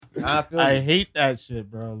I hate that shit,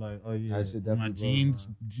 bro. Like, oh yeah, That shit my definitely jeans,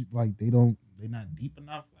 like they're not deep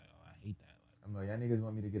enough. Like, oh, I hate that. I'm like, y'all niggas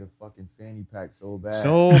want me to get a fucking fanny pack so bad.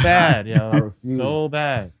 So bad, I yo. refuse. So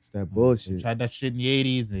bad. It's that They bullshit. tried that shit in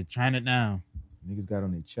the 80s. They're trying it now. Niggas got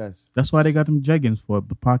on their chest. That's why they got them jeggings for it.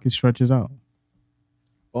 The pocket stretches out.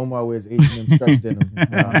 Omar wears H&M stretch denim.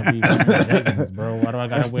 I wanna be wearing jeggings, bro. Why do I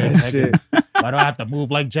gotta wear that jeggings? Why do I have to move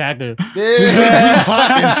like Jagger? Yeah.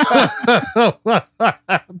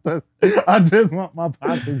 I just want my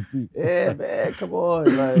pockets deep. Yeah, man, come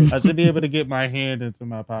on. Like, I should be able to get my hand into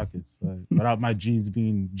my pockets without my jeans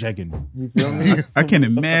being jegging. you feel me? I can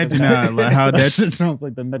imagine how That that shit sounds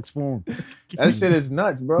like the next form. That shit is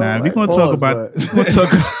nuts, bro. Nah, we Like, gonna pause, talk about. but- We gonna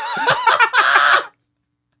talk.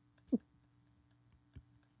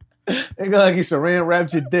 It got like he saran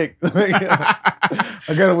wrapped your dick.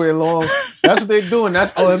 I gotta wear long. That's what they're doing.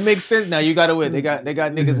 It makes sense now. You gotta wear. They got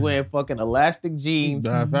niggas wearing fucking elastic jeans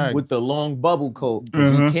with the long bubble coat.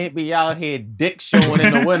 'Cause you can't be out here dick showing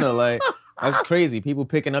in the winter. Like that's crazy. People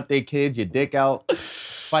picking up their kids, your dick out.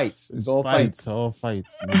 Fights. It's all fights. All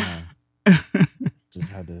fights. Nah. Just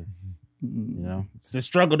had to, it's the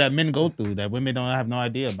struggle that men go through that women don't have no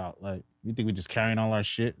idea about. Like, you think we're just carrying all our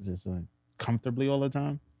shit just like comfortably all the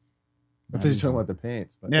time? I thought you were talking about the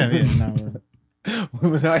pants. Like, Yeah.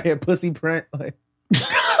 women out here pussy print. Like,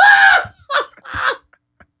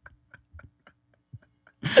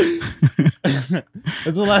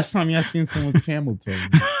 When's the last time y'all seen someone's camel toe?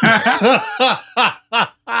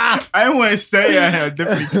 I didn't want to say I had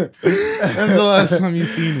different. When's the last time you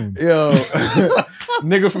seen him? yo,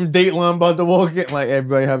 nigga from Dateline about to walk in. Like,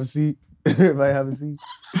 everybody have a seat. Everybody have a seat.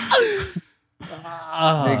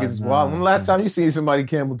 Niggas is wild. When the last time you seen somebody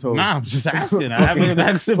camel toe? Nah, I'm just asking. I haven't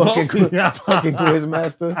asked it fucking both. fucking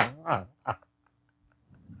Quizmaster.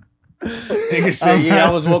 Nigga said, yeah,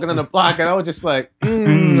 I was walking on the block and I was just like,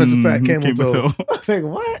 that's a fat camel toe. Like,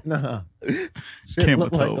 what? Nah. Shit Camel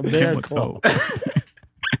looked like toe. a bear Camel claw. toe.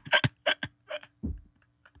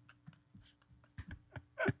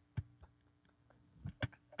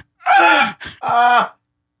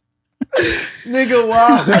 Nigga,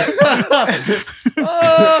 wow.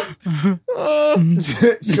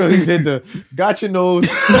 Shorty did the got your nose.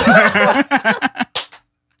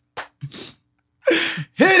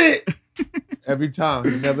 Hit it. Every time.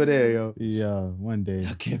 You're never there, yo. Yeah, one day.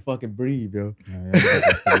 I can't fucking breathe, yo.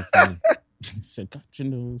 Said, got your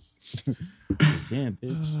nose. Damn,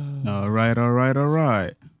 bitch. All right.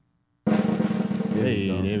 Hey,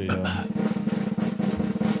 there we go.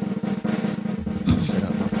 Set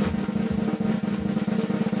up.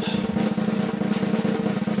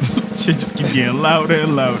 Shit just keep getting louder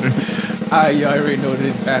and louder. Y'all already know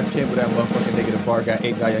this half camp with that motherfucking nigga. The bar got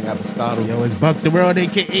 8 guy young Apostado. Yo, it's Buck the World,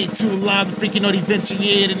 aka 2 Live, the freaking adventure,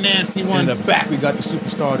 yeah, the nasty one. In the back, we got the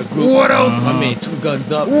superstar of the group. What else? I mean, 2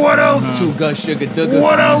 guns up. What else? 2 guns, Sugar Duggar.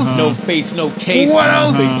 What else? No face, no case. What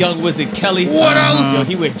else? The young Wizard Kelly. What else? Yo,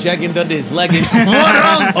 he wear jeggings under his leggings. What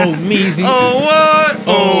else? Oh, Meezy. Oh, what?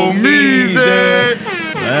 Oh, Meezy.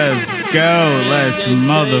 Let's go. Let's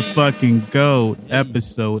motherfucking go.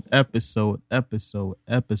 Episode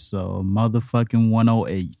motherfucking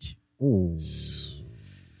 108. Ooh.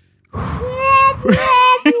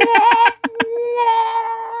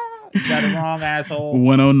 Got it wrong, asshole.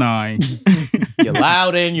 109. You're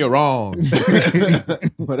loud and you're wrong.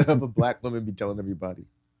 Whatever black women be telling everybody.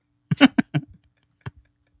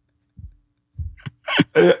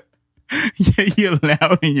 Yeah, you're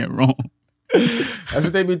loud and you're wrong. That's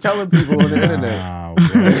what they be telling people on the internet.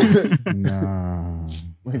 Nah.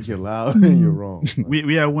 When you're loud and you're wrong.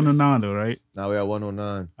 We had 109 though, right? Now we at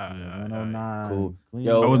 109. 109. Cool. Clean.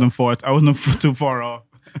 Yo, I wasn't too far off.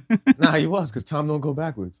 Nah, he was, because time don't go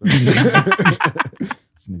backwards. This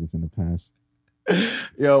nigga's in the past.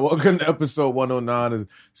 Yo, welcome to episode 109 of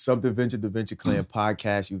Something Venture, the Venture Clan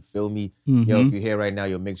podcast. You feel me? Mm-hmm. Yo, if you're here right now,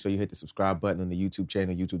 yo, make sure you hit the subscribe button on the YouTube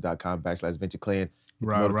channel, youtube.com/Venture Clan. Hit the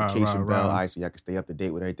notification bell, all right, so y'all can stay up to date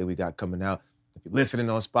with everything we got coming out. If you're listening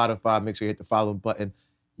on Spotify, make sure you hit the follow button.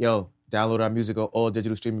 Yo, download our music on all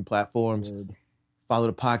digital streaming platforms. Follow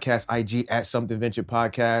the podcast IG at Something Venture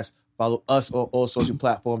Podcast. Follow us on all social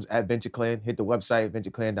platforms at Venture Clan. Hit the website,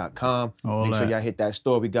 ventureclan.com. Make sure y'all hit that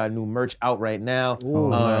store. We got new merch out right now.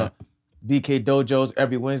 VK Dojos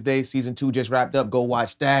every Wednesday. Season 2 just wrapped up. Go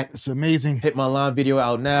watch that. It's amazing. Hit My Line video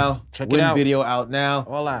out now. Check it out. Video out now.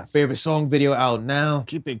 All that. Favorite song video out now.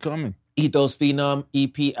 Keep it coming. Ethos Phenom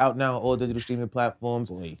EP out now on all digital streaming platforms.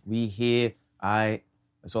 Boy. We here.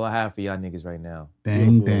 That's all I have for y'all niggas right now. Bang,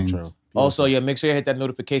 Beautiful bang. intro. Also, yeah, make sure you hit that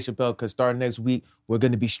notification bell because starting next week, we're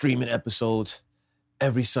going to be streaming episodes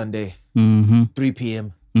every Sunday, 3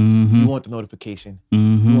 p.m. You want the notification.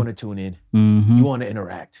 You want to tune in. You want to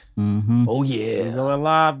interact. Oh, yeah. We're going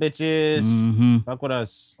live, bitches. Fuck with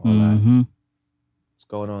us. All right. What's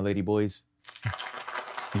going on, lady boys?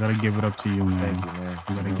 I gotta give it up to you, man. Thank you, man.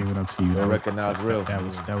 I gotta give it up to you. You'll recognize real. That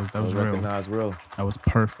was real. Recognize real. That was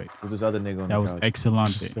perfect. Who's this other nigga on that the was couch?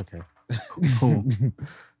 excellent. Okay. Cool.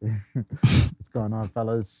 What's going on,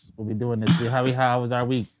 fellas? What we doing this week? How was our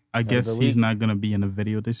week? I guess he's not gonna be in the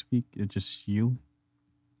video this week. It's just you.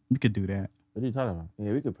 We could do that. What are you talking about?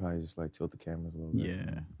 Yeah, we could probably just like tilt the cameras a little bit.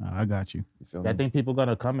 Yeah, I got you. You feel me? I think people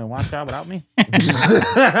gonna come and watch out without me.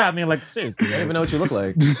 I mean, like seriously. I don't even know what you look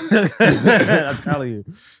like. I'm telling you,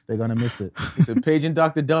 they're gonna miss it. It's a Paging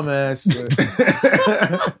Dr. Dumbass.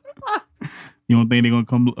 You don't think they're gonna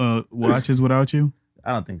come watch us without you?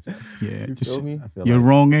 I don't think so. Yeah, You feel me? I feel you're like,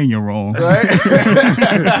 wrong and you're wrong. Right?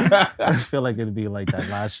 I feel like it'd be like that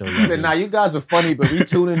last show. He said, nah, you guys are funny, but we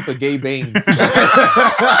tune in for Gay Bane.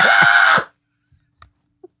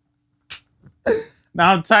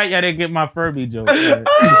 Now I'm tight. I didn't get my Furby joke. Right?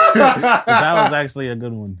 That was actually a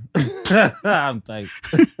good one. I'm tight.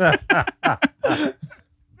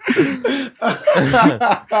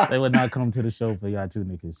 They would not come to the show for y'all two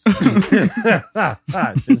niggas.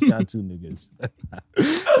 Just y'all two niggas.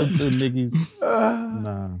 Two niggas.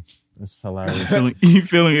 Nah, that's hilarious. You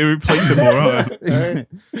feeling irreplaceable, huh? Right?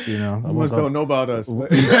 You know, You must don't know about us.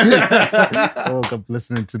 I woke up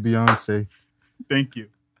listening to Beyonce. Thank you.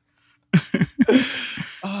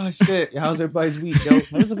 Oh, shit. How's everybody's week, yo?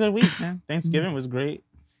 It was a good week, man. Thanksgiving was great.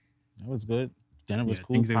 That was good. Dinner was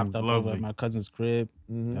cool. Thanksgiving Popped was up lovely. over at my cousin's crib.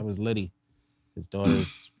 That was litty. His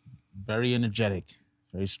daughter's very energetic,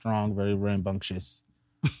 very strong, very rambunctious.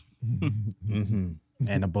 And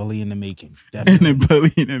a bully in the making. And Definitely. then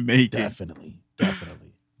bullying and making. Definitely.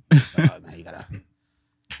 So now you gotta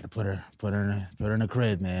put her in the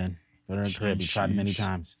crib, man. Put her in the crib. We tried many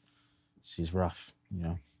times. She's rough, you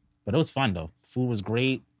know. But it was fun though. Food was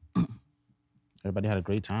great. Everybody had a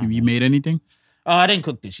great time. You made anything? Oh, I didn't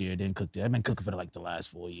cook this year. I've been cooking for like the last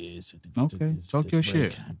 4 years. Okay. Talk your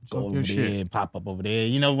shit. Go over there and pop up over there.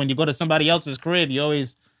 You know, when you go to somebody else's crib, you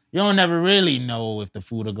don't never really know if the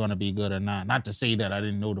food are gonna be good or not. Not to say that I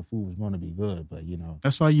didn't know the food was gonna be good, but you know.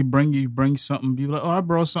 That's why you bring something. Be like, oh, I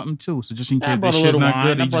brought something too. So just in case brought this a shit's little not wine.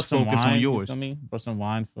 good, I you brought just some focus wine, on you yours. feel me? Brought some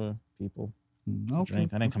wine for people. Okay.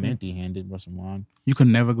 Drink. I didn't come empty-handed. Brought some wine. You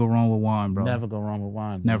can never go wrong with wine, bro. Never go wrong with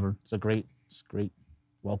wine. Never. Man. It's a great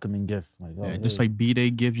welcoming gift. Like, oh, Yeah, just hey. like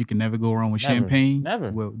B-Day gift, you can never go wrong with Never. champagne.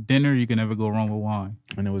 Never. Well, dinner, you can never go wrong with wine.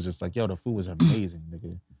 And it was just like, yo, the food was amazing,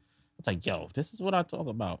 nigga. It's like, yo, this is what I talk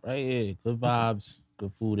about, right? Yeah, good vibes,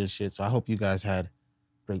 good food and shit. So I hope you guys had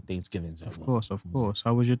great Thanksgivings. Of course.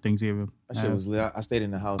 How was your Thanksgiving? That shit was lit. I stayed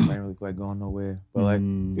in the house. I didn't really feel like going nowhere. But like,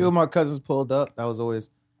 few of my cousins pulled up. That was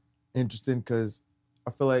always interesting because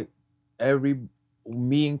I feel like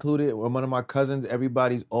me included, or one of my cousins,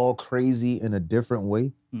 everybody's all crazy in a different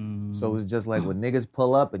way. So it's just like when niggas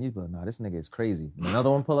pull up and you be like, nah, this nigga is crazy. And another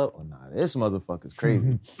one pull up, oh, nah, this motherfucker's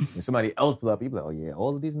crazy. And somebody else pull up, you be like, oh yeah,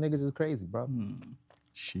 all of these niggas is crazy, bro.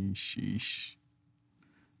 Sheesh.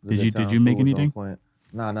 It was a good time. Did you make Food was on anything? point.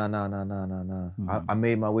 Nah. I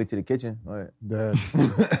made my way to the kitchen. Right.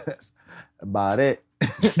 That's about it.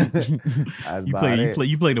 That's about it.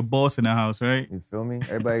 You play the boss in the house, right? You feel me?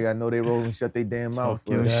 Everybody gotta know they roll and shut their damn mouth.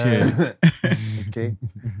 Talk your shit. Okay.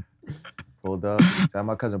 Pulled up. Shout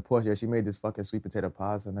my cousin Portia. She made this fucking sweet potato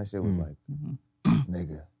pasta, and that shit was like,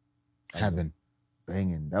 nigga, Heaven.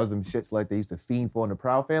 banging. That was them shits like they used to fiend for in the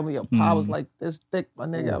Proud Family. Yo, Pa was like this thick, my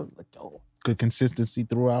nigga. I was like, yo, Good consistency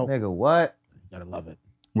throughout. nigga, what? You gotta love it.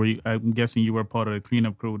 I'm guessing you were part of the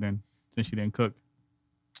cleanup crew then, since you didn't cook.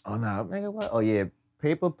 Oh nah, nigga, what? Oh yeah,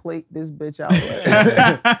 paper plate this bitch out.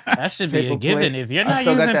 That should be Paper a given. plate. If you're I not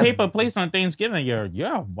still got using that- paper plates on Thanksgiving, you're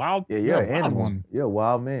a wild. Yeah, you're you're a an wild animal. one. You're a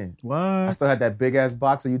wild man. What? I still had that big ass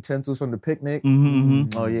box of utensils from the picnic.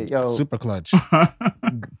 Oh yeah, yo, Super clutch.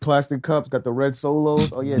 plastic cups, got the red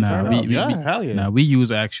Solos. Oh yeah, Nah, turn up. Hell yeah. Now we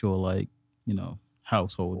use actual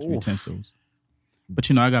household utensils. But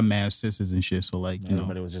I got mad sisters and shit, so like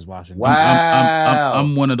Everybody was just watching. Wow.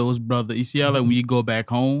 I'm one of those brothers. You see how like when you go back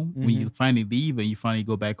home, when you finally leave and you finally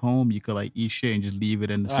go back home, you could like eat shit and just leave it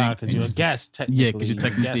in the sink. Because you're a guest, technically. Yeah, 'cause you're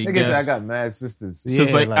technically a Nigga guest. said I got mad sisters. So it's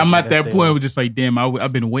Yeah, like like, I'm I at guess that they point. were- We're just like, damn,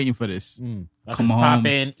 I've been waiting for this. I Come just home. pop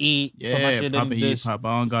in, eat, put my Yeah, shit pop in the and eat, dish. pop.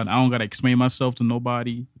 I don't gotta explain myself to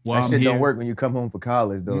nobody while That I'm shit here. don't work when you come home for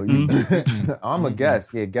college though. I'm a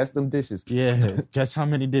guest. Yeah, guess them dishes. Yeah. Guess how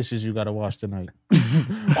many dishes you gotta wash tonight?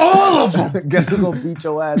 All of them. Guess who's gonna beat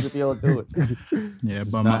your ass if you don't do it. Yeah,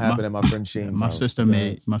 It's but not happening at my friend Shane's my house. sister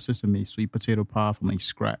made sweet potato pie from like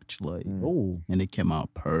scratch, like, Oh. and it came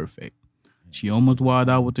out perfect. She almost wilded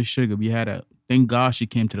out with the sugar. We had a. Thank God she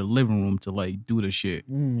came to the living room to like do the shit.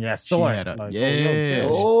 Yeah, so she had a, like,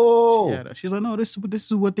 yeah. She's like, no, this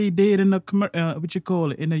is what they did in the what you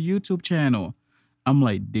call it, in the YouTube channel. I'm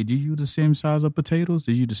like, did you use the same size of potatoes?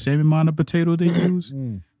 Did you use the same amount of potato they use?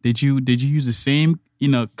 Did you use the same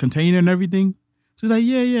container and everything? She's like,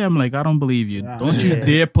 yeah. I'm like, I don't believe you. Don't you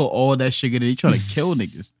dare put all that sugar there. You trying to kill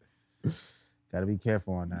niggas. Gotta be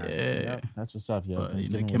careful on that. Yeah, yep, that's what's up, yo. But,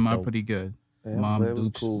 it came out pretty good. Yeah, Mom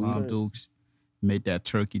Dukes made that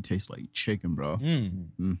turkey taste like chicken, bro.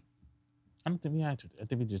 I don't think we had. I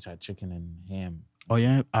think we just had chicken and ham. Oh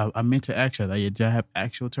yeah, I meant to ask you that. Did y'all have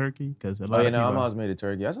actual turkey? Because my mom's made a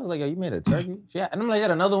turkey. I was like, yo, you made a turkey? And I'm like, I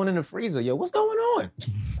had another one in the freezer. Yo, what's going on?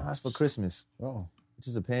 That's for Christmas. Oh, which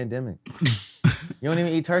is a pandemic. You don't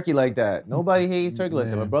even eat turkey like that. Nobody here eats turkey like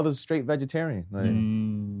that. My brother's straight vegetarian.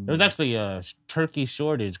 Like, there was actually a turkey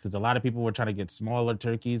shortage because a lot of people were trying to get smaller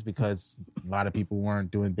turkeys because a lot of people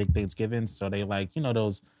weren't doing big Thanksgiving. So they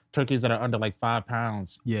those turkeys that are under like 5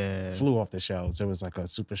 pounds flew off the shelves. There was like a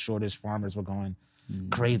super shortage. Farmers were going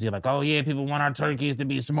crazy. Like, oh yeah, people want our turkeys to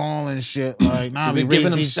be small and shit. Like, nah, we've been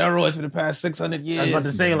giving them steroids for the past 600 years. I was about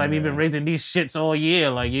to say, we've been raising these shits all year.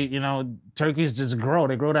 Like, turkeys just grow.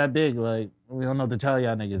 They grow that big. Like, we don't know what to tell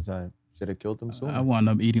y'all niggas. Like, should have killed them soon. I wound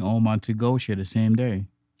up eating all my to-go shit the same day.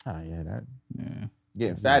 Oh, yeah,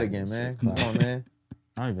 Getting fat again, man. Come on, man.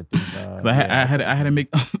 I don't even think. I had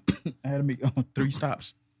to make 3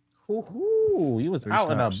 stops. Ooh, you was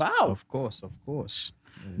out and about. Of course.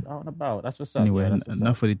 Out and about. That's what's up. Anyway,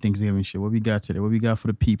 enough of the Thanksgiving shit. What we got today? What we got for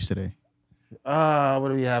the peeps today? What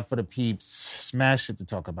do we have for the peeps? Smash shit to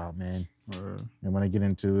talk about, man. I want to get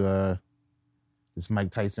into this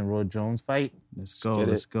Mike Tyson Roy Jones fight. Let's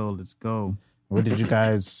go. What did you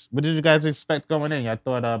guys expect going in? I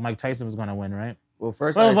thought Mike Tyson was going to win, right? Well,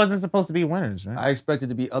 first, it wasn't supposed to be winners, right? I expected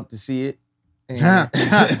to be up to see it. And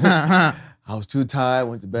I was too tired.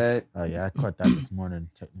 Went to bed. Oh yeah, I caught that this morning.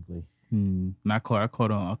 Technically, I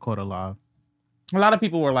caught a live. A lot of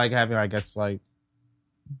people were like having, I guess, like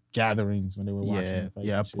gatherings when they were watching. The fight.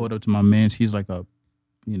 Yeah. I pulled up to my man. He's like a,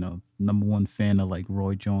 number one fan of like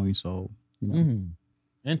Roy Jones. So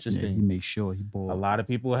interesting. He made sure he bought. A lot of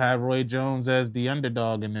people had Roy Jones as the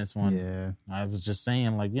underdog in this one. Yeah, I was just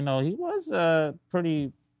saying, like, he was a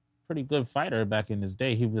pretty good fighter back in his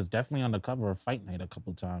day. He was definitely on the cover of Fight Night a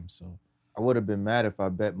couple times. So I would have been mad if I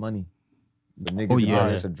bet money. The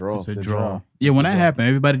niggas, it's a draw. It's a draw. Yeah, when that happened,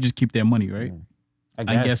 everybody just keep their money, right?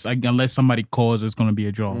 I guess unless somebody calls, it's gonna be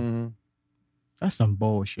a draw. Mm-hmm. That's some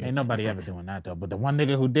bullshit. Ain't nobody ever doing that though. But the one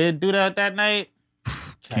nigga who did do that night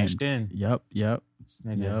cashed in. Yep. This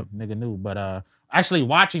nigga knew. But actually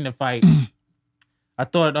watching the fight, I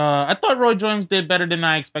thought Roy Jones did better than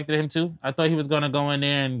I expected him to. I thought he was gonna go in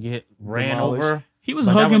there and get ran over. He was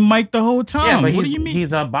hugging Mike the whole time. Yeah, but what do you mean?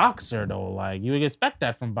 He's a boxer though. Like, you would expect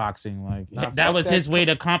that from boxing. Like, that was his way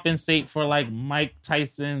to compensate for like Mike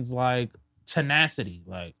Tyson's like tenacity.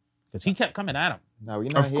 Like, because he kept coming at him. No,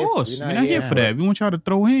 we're not of course. We're not here for that. We want y'all to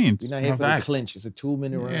throw hands. We're not here for the clinch. It's a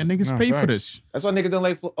 2-minute round. Yeah, niggas pay for this. That's why niggas don't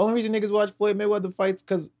like. Only reason niggas watch Floyd Mayweather fights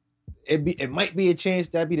because it might be a chance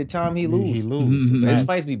that be the time he lose. His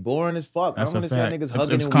fights be boring as fuck. I don't want to see how niggas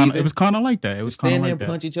hugging and weaving. It was kind of like that. It was stand there and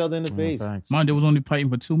punch each other in the face. Mine, they was only fighting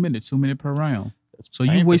for 2 minutes, 2 minutes per round. So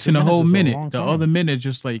you wasting the whole minute. The other minute,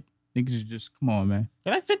 just like niggas, just come on, man.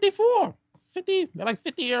 They're like 54, 50. They're like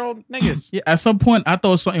 50-year-old niggas. Yeah. At some point, I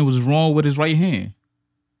thought something was wrong with his right hand.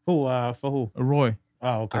 Who? For who? Roy.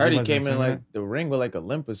 Oh, I heard he came in like the ring with like a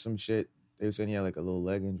limp or some shit. They were saying he had like a little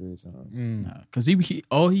leg injury or something. Because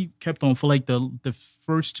he kept on for like the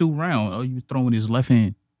first 2 rounds. He was throwing his left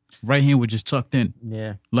hand. Right hand was just tucked in.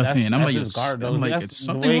 Yeah. Left hand. I'm like, it's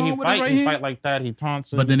something the way wrong he with fight. right He hand? fight like that. He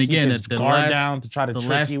taunts him. But then again, the guard last, down to try to the trick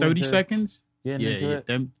last you 30 seconds.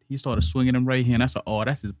 He started swinging them right hand. That's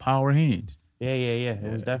his power hand. Yeah.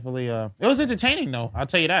 It was definitely it was entertaining though. I'll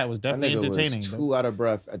tell you that. It was definitely entertaining. Was too out of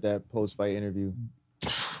breath at that post-fight interview.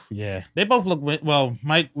 Yeah, they both look well.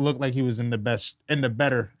 Mike looked like he was in the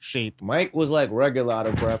better shape. Mike was like regular out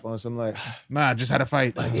of breath on some like, I just had a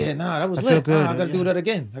fight. Like, that was lit. Good. I gotta do that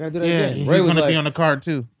again. He's gonna be on the card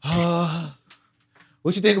too.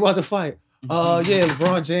 What you think about the fight? Yeah,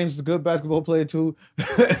 LeBron James is a good basketball player too.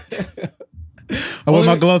 I wore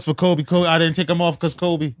my gloves for Kobe. I didn't take them off because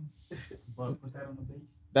Kobe.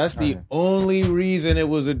 That's the only reason it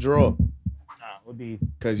was a draw.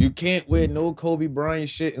 Because you can't wear no Kobe Bryant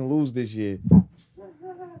shit and lose this year.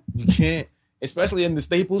 You can't. Especially in the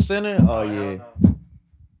Staples Center. Oh, yeah.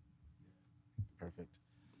 Perfect.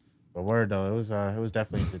 But word, though, it was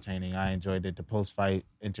definitely entertaining. I enjoyed it. The post-fight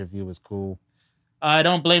interview was cool. I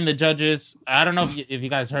don't blame the judges. I don't know if you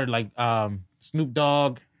guys heard, like, Snoop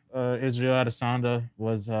Dogg, Israel Adesanya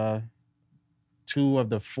was 2 of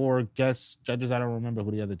the 4 guest judges. I don't remember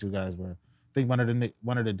who the other 2 guys were. I think one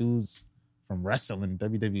of the dudes from wrestling,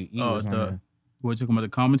 WWE was on there. What, you talking about the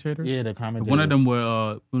commentators? Yeah, the commentators. One of them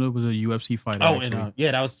was a UFC fighter. Oh, and,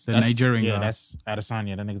 yeah, that's Nigerian guy. Yeah, that's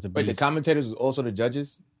Adesanya. That nigga's a beast. Wait, the commentators was also the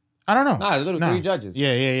judges? I don't know. Nah, there's literally 3 judges.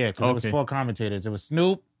 Yeah. Because it was 4 commentators. It was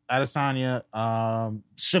Snoop, Adesanya,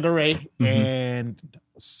 Sugar Ray, and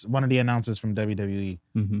one of the announcers from WWE.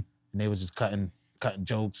 Mm-hmm. And they was just cutting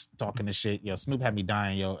jokes, talking the shit. Yo, Snoop had me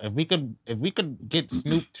dying. Yo, if we could get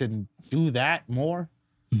Snoop to do that more,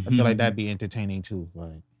 I feel like that'd be entertaining too. Like,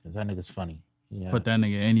 cause that nigga's funny. Yeah. Put that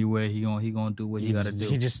nigga anywhere, he gonna do what he gotta do.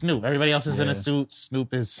 He just Snoop. Everybody else is in a suit.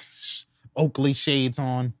 Snoop is Oakley shades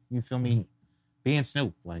on. You feel me? Being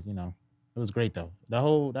Snoop, like, you know, it was great though. That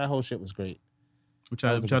whole shit was great. Which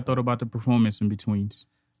I thought about the performance in betweens.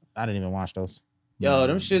 I didn't even watch those. Yo,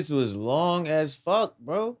 them shits was long as fuck,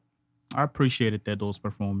 bro. I appreciated those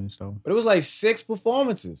performances though. But it was like 6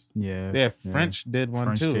 performances. Yeah. French did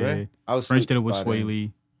one too, right? French did it with Sway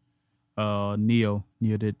Lee. Neo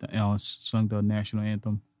did sung the national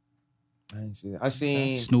anthem. I didn't see that. I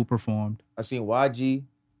seen Snoop performed. I seen YG.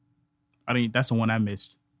 That's the one I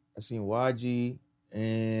missed. I seen YG,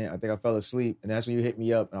 and I think I fell asleep, and that's when you hit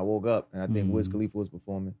me up, and I woke up, and I think Wiz Khalifa was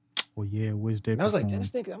performing. Well, yeah, Wiz did. And I was like, damn,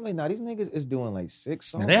 this nigga. I'm like, nah, these niggas is doing like 6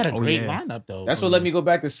 songs. They had a great lineup though. That's what let me go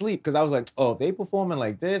back to sleep, because I was like, oh, if they performing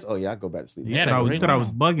like this, oh yeah, I go back to sleep. Yeah, I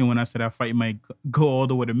was bugging when I said that fight might go all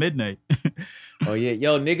the way to midnight. Oh yeah,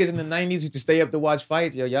 yo, niggas in the 90s used to stay up to watch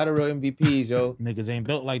fights. Yo, y'all the real MVPs, yo. Niggas ain't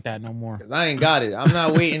built like that no more. Cause I ain't got it. I'm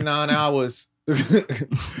not waiting 9 hours to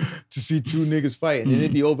see 2 niggas fight, and then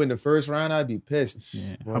it'd be over in the first round. I'd be pissed.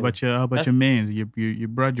 Yeah. How about your man, your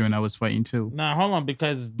brother, and I was fighting too. Nah, hold on,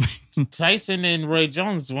 because Tyson and Roy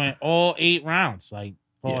Jones went all 8 rounds. Like,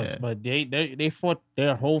 pause, but they fought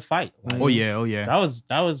their whole fight. Like, oh yeah.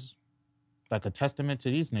 That was like a testament to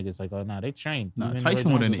these niggas. Like, oh, nah, they trained. Nah,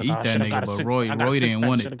 Tyson wouldn't eat that nigga, but Roy didn't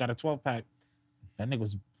want it. Should have got a 12-pack. That nigga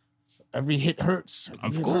was, every hit hurts.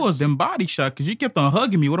 Of course, them body shot, because you kept on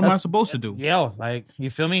hugging me. What am I supposed to do? Yo, like, you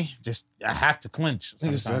feel me? Just, I have to clinch. I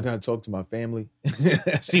gotta talk to my family.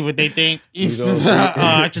 See what they think.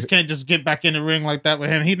 I just can't just get back in the ring like that with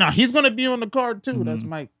him. He's gonna be on the card too. That's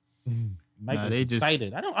Mike. Mike is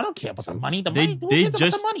excited. I don't care about the money. Who cares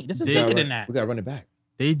about the money? This is bigger than that. We gotta run it back.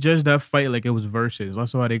 They judged that fight like it was versus.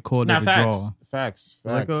 That's why they called it a draw. Facts.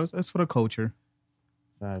 Like, that's for the culture.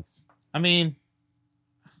 Facts. I mean,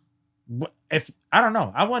 if I don't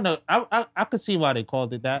know, I could see why they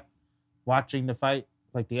called it that. Watching the fight,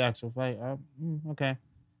 like the actual fight, okay.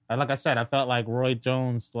 Like I said, I felt like Roy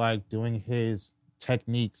Jones, like doing his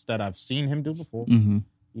techniques that I've seen him do before. Mm-hmm.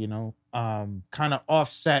 You know, kind of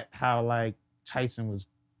offset how like Tyson was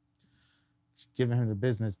giving him the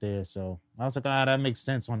business there. So I was like, that makes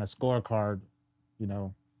sense on a scorecard. You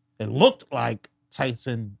know, it looked like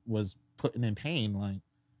Tyson was putting in pain, like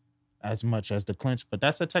as much as the clinch, but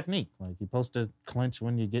that's a technique. Like, you're supposed to clinch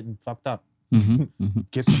when you're getting fucked up.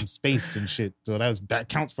 Get some space and shit. So that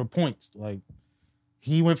counts for points. Like,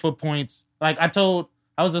 he went for points. Like,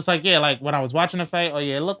 I was just like, yeah, like when I was watching the fight, oh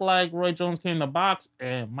yeah, it looked like Roy Jones came to box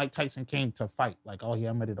and Mike Tyson came to fight. Like, oh yeah,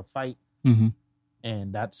 I'm ready to fight. Mm-hmm.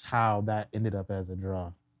 And that's how that ended up as a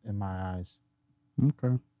draw in my eyes.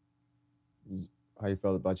 Okay. How you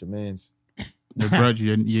felt about your mans? Your brother,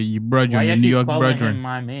 your New York brother.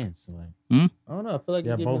 My mans. Like, I don't know. I feel like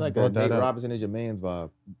you give me like a Nate Robinson is your man's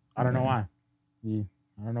vibe. I don't know why. Yeah.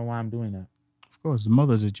 I don't know why I'm doing that. Of course, the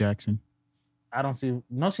mother's a Jackson. I don't see.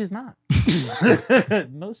 No, she's not.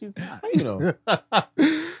 No, she's not. How you know?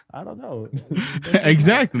 I don't know.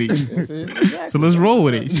 Exactly. So let's roll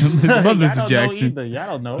with it. His mother's a Jackson.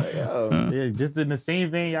 Y'all don't know. Yeah, just in the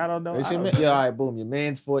same vein, y'all don't know. Yeah, all right, boom. Your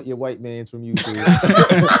man's fought your white man's from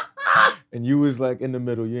YouTube. And you was like in the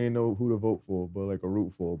middle. You ain't know who to vote for, but like a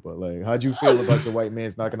root for. But like, how'd you feel about your white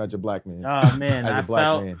man's knocking out your black man's? Oh man,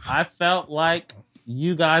 I felt like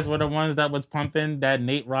you guys were the ones that was pumping that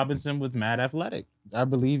Nate Robinson was mad athletic. I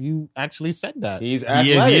believe you actually said that. He's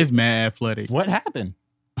athletic. He is mad athletic. What happened?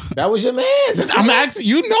 That was your man's. I'm asking.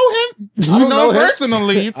 You know him. You know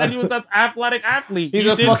personally. You said he was an athletic athlete. He's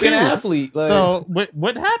a fucking athlete. Like, so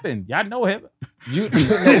what happened? Y'all know him. No,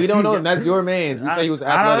 we don't know him. That's your man's. We say he was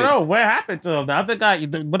athletic. I don't know. What happened to him? The other guy.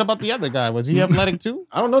 What about the other guy? Was he athletic too?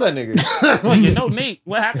 I don't know that nigga. Well, you know Nate.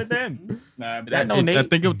 What happened to him? Nah, but I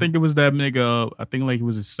think it was that nigga. I think like it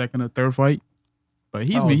was his second or third fight. But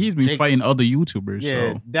he's been fighting other YouTubers.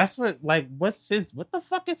 Yeah, so. that's what what the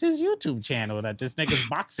fuck is his YouTube channel that this nigga's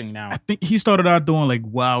boxing now? I think he started out doing like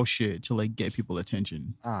wild shit to like get people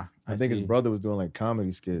attention. I think his brother was doing like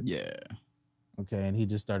comedy skits. Yeah. Okay, and he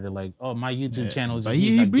just started like, oh, my YouTube channel is but just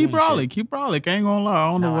he brolic. He brolic. I ain't gonna lie.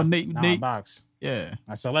 I don't know what Nate box. Yeah.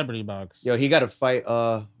 A celebrity box. Yo, he got to fight.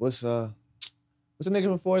 What's the nigga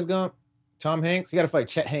from Forrest Gump? Tom Hanks. He got to fight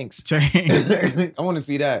Chet Hanks. I want to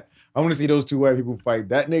see that. I want to see those two white people fight.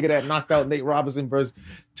 That nigga that knocked out Nate Robinson versus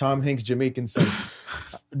Tom Hanks' Jamaican son.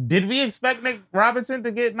 Did we expect Nate Robinson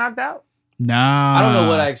to get knocked out? Nah. I don't know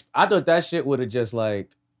what I thought that shit would have just like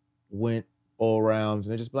went all rounds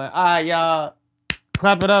and they just be like, all right, y'all.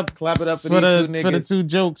 Clap it up for these two niggas. For the two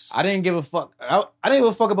jokes. I didn't give a fuck. I didn't give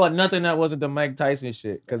a fuck about nothing that wasn't the Mike Tyson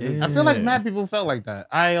shit. Cause I feel like mad people felt like that.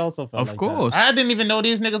 I also felt like course. That. I didn't even know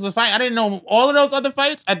these niggas was fighting. I didn't know all of those other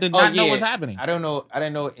fights. I did not know what's happening. I didn't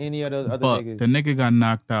know any of the other niggas. The nigga got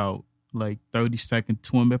knocked out like 30 seconds,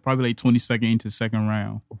 probably like 20 seconds into the second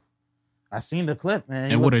round. I seen the clip, man.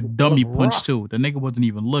 And with a dummy punch too. The nigga wasn't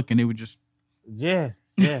even looking. They were just Yeah.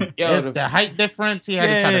 The height difference. He had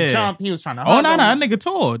to try to jump. He was trying to. Oh no, that nigga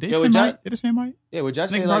tall. They the same height. Yeah, would y'all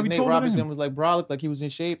say like Nate Robinson was like brolic, like he was in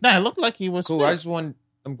shape? Nah, it looked like he was cool. Fit.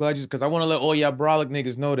 I'm glad because I want to let all y'all brolic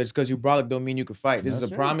niggas know that just because you brolic don't mean you can fight. This is a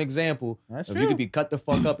prime example of you could be cut the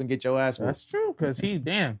fuck up and get your ass whooped. That's true because he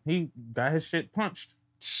got his shit punched.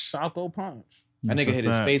 Salco punch. That nigga hit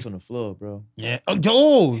his face on the floor, bro. Yeah.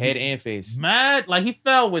 Oh, head and face. Mad, like he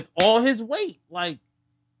fell with all his weight. Like,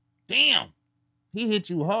 damn. He hit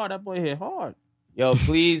you hard. That boy hit hard. Yo,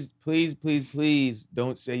 please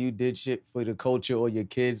don't say you did shit for the culture or your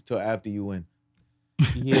kids till after you win.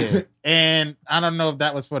 Yeah. And I don't know if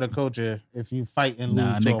that was for the culture if you fight and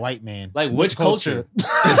lose to a white man. Like, which culture?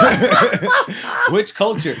 Which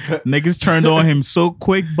culture? Niggas turned on him so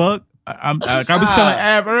quick, Buck. I was telling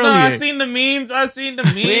Av earlier. No, I seen the memes.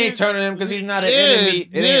 We ain't turning him because he's not an enemy.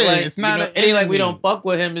 It ain't like we don't fuck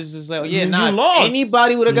with him. It's just like,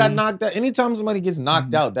 anybody would have got knocked out. Anytime somebody gets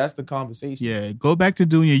knocked out, that's the conversation. Yeah, go back to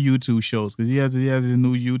doing your YouTube shows because he has a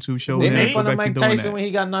new YouTube show. They made fun of Mike Tyson when he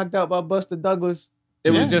got knocked out by Buster Douglas. It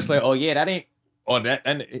was just like, that ain't.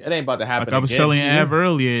 It ain't about to happen. Like I was telling Av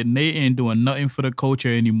earlier, Nate ain't doing nothing for the culture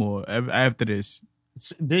anymore after this.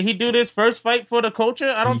 Did he do this first fight for the culture?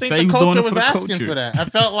 I don't think the culture was asking for that. I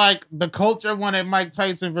felt like the culture wanted Mike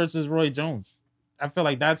Tyson versus Roy Jones. I feel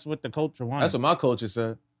like that's what the culture wanted. That's what my culture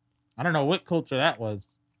said. I don't know what culture that was.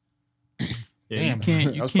 Damn.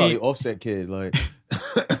 That was probably Offset Kid. Like,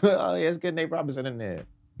 let's get Nate Robinson in there.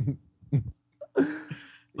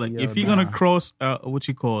 Like, if you're gonna cross,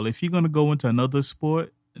 if you're gonna go into another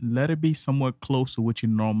sport, let it be somewhere close to what you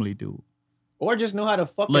normally do. Or just know how to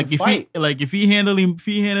fucking fight. If he handling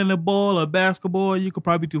the ball or basketball, you could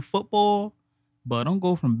probably do football, but don't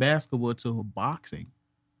go from basketball to boxing.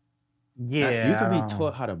 Yeah, you can be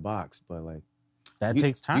taught how to box, but like that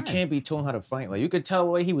takes time. You can't be taught how to fight. Like you could tell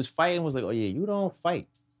the way he was fighting was like, oh yeah, you don't fight.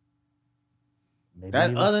 Maybe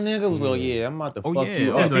that other nigga was like, I'm about to fuck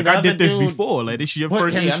you up. Like I did this before. Like this is your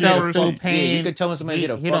first pain. Yeah, you could tell when somebody hit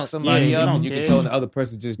to fuck somebody up, and you could tell the other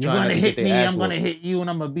person just trying to hit me. I'm gonna hit you, and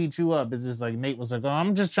I'm gonna beat you up. It's just like Nate was like,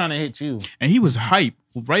 I'm just trying to hit you. And he was hype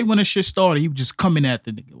right when the shit started. He was just coming at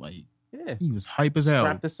the nigga like, he was hype as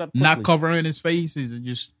hell. Not covering his face, he's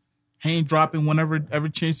just hand dropping whenever every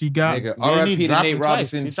chance he got. Nigga, R.I.P. to Nate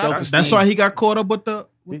Robinson. That's why he got caught up with the.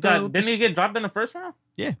 Didn't he get dropped in the first round?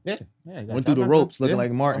 Yeah. Went through the ropes looking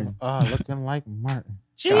like Martin. Looking like Martin.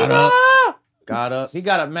 Got up. He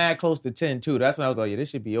got up mad close to 10 too. That's when I was like,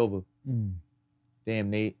 this should be over.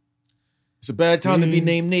 Damn, Nate. It's a bad time to be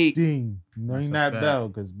named Nate. Ring that bell,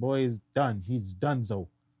 because boy is done. He's done so.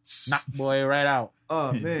 Knock boy right out.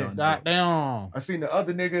 Oh, man. Goddamn. I seen the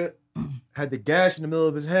other nigga had the gash in the middle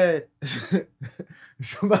of his head.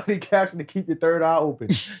 Somebody captioned to keep your third eye open.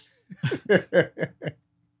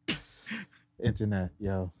 Internet,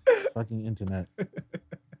 yo. Fucking internet.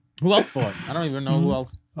 Who else fought? I don't even know who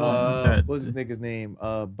else. What's this nigga's name?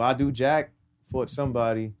 Badu Jack fought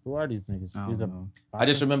somebody. Who are these niggas? I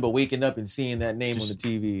just remember waking up and seeing that name on the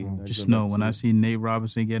TV. Just know when I see Nate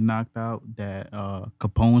Robinson get knocked out, that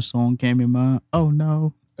Capone song came in mind. Oh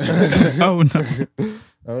no. Oh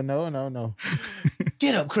no. Oh no.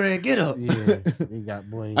 Get up, Craig, get up. Yeah, he got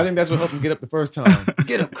boy. I think that's what helped him get up the first time.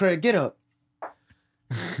 Get up, Craig, get up.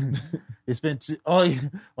 He spent all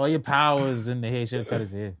your powers in the head. Should have cut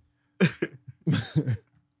his head.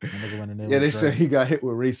 They said he got hit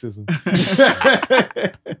with racism.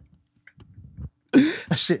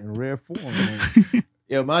 That shit in rare form, man.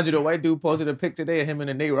 Yo, mind you, the white dude posted a pic today of him in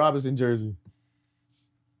a Nate Robinson jersey.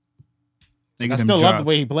 I still love the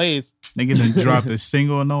way he plays. Nigga done dropped a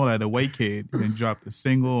single and all that. The White Kid done dropped a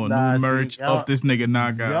single and new merch off this nigga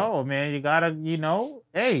knockout. Yo, man, you gotta,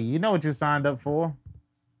 hey, you know what you signed up for.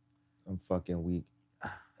 I'm fucking weak.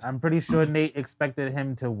 I'm pretty sure Nate expected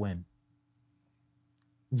him to win.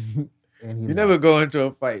 You never go into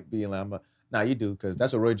a fight being like, nah, you do, because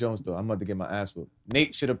that's what Roy Jones thought. I'm about to get my ass whooped.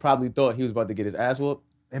 Nate should have probably thought he was about to get his ass whooped.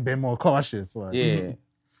 And been more cautious. Like, yeah.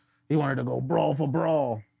 He wanted to go brawl for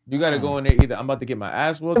brawl. You got to go in there either I'm about to get my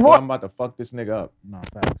ass whooped or I'm about to fuck this nigga up. No,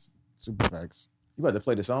 facts. Super facts. You about to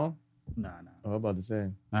play the song? Nah. Oh, I'm about to say.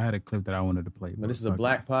 I had a clip that I wanted to play. But this is a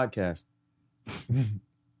black podcast.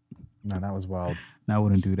 No, that was wild. No, I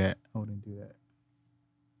wouldn't do that. Okay,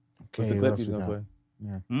 what's the clip he's going to play?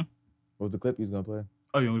 Yeah. What was the clip he's going to play?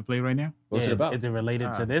 Oh, you want me to play right now? What's it about? Is it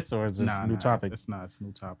related to this or is this a new topic? It's not. It's a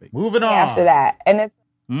new topic. Moving on. After that. And it's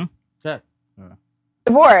Okay.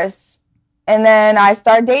 divorce. And then I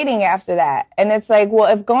start dating after that. And it's like,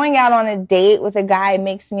 well, if going out on a date with a guy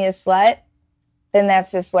makes me a slut, then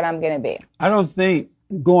that's just what I'm going to be. I don't think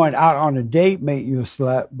going out on a date make you a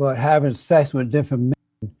slut, but having sex with different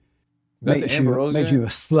men makes you a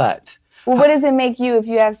slut. Well, what does it make you if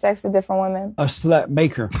you have sex with different women? A slut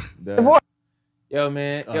maker. Divorce. Yo,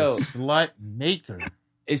 man. A slut maker.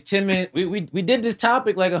 It's 10 minutes. We did this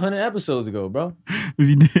topic like 100 episodes ago, bro.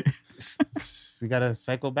 We did. We gotta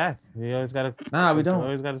cycle back. We always gotta. Nah, we don't. We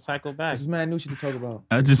always gotta cycle back. This is mad new shit to talk about.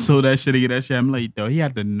 I just saw that shit and get that shit. I'm like, though, he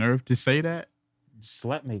had the nerve to say that.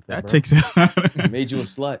 Slut maker. That bro. takes it. Made you a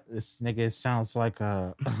slut. This nigga sounds like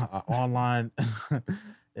a online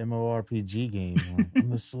MMORPG game.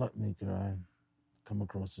 I'm a slut maker. I come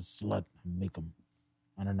across a slut and make them.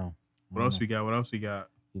 I don't know. What else we got?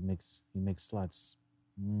 He makes sluts.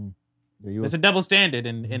 It's a double standard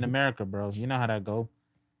in America, bro. You know how that go.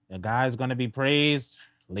 A guy's gonna be praised,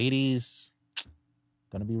 ladies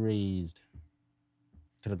gonna be raised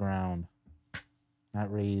to the ground.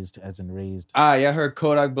 Not raised as in raised. I heard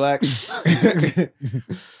Kodak Black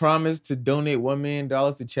promised to donate $1 million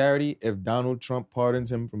to charity if Donald Trump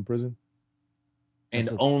pardons him from prison. And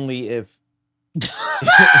only if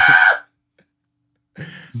I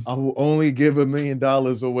will only give $1 million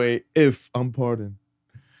away if I'm pardoned.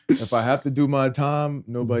 If I have to do my time,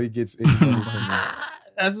 nobody gets any money from me.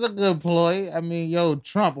 That's a good ploy. I mean, yo,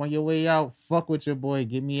 Trump, on your way out, fuck with your boy.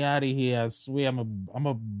 Get me out of here. I swear I'm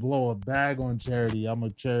a blow a bag on charity. I'm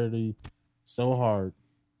a charity so hard.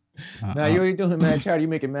 Nah, you already doing mad charity. You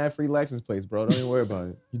making mad free license plates, bro. Don't even worry about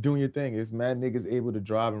it. You doing your thing. It's mad niggas able to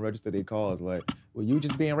drive and register their cars. Like, well, you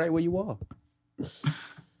just being right where you are.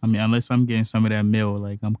 I mean, unless I'm getting some of that meal,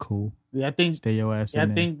 like, I'm cool. Yeah, I think stay your ass. I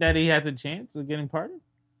think that he has a chance of getting pardoned.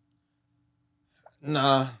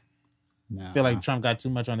 Nah. I feel like Trump got too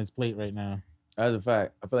much on his plate right now. As a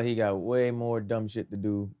fact, I feel like he got way more dumb shit to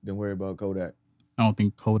do than worry about Kodak. I don't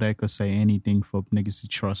think Kodak could say anything for niggas to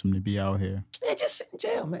trust him to be out here. Yeah, just sit in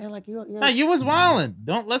jail, man. Like Nah, you was wildin'.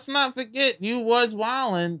 Let's not forget you was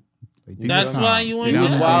wildin'. That's why you was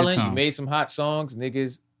wildin'. You made some hot songs,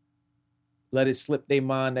 niggas. Let it slip their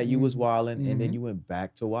mind that you was wildin', and then you went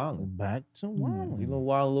back to wildin'. You gonna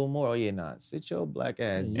wild a little more? Oh yeah, nah. Sit your black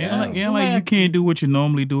ass. Like you can't do what you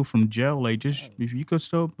normally do from jail. Like just if you could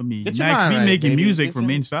still, Max be making music from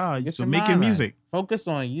inside. So make your music. Focus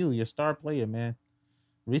on you. You're a star player, man.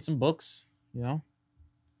 Read some books. You know.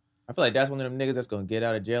 I feel like that's one of them niggas that's gonna get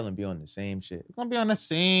out of jail and be on the same shit. Gonna be on the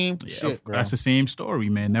same shit, bro. That's the same story,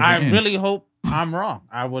 man. I really hope I'm wrong.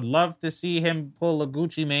 I would love to see him pull a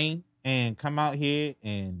Gucci Mane and come out here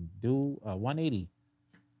and do a 180.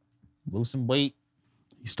 Lose some weight.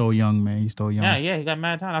 He's still young, man. He's still young. Yeah, he got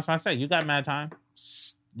mad time. That's what I say. You got mad time.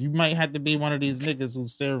 You might have to be one of these niggas who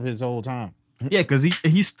serve his whole time. Yeah, because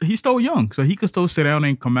he's still young. So he could still sit down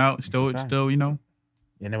and come out. Still, you know.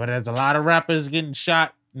 And there's a lot of rappers getting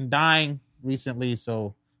shot and dying recently.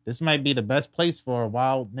 So this might be the best place for a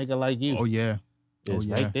wild nigga like you. Oh, yeah. It's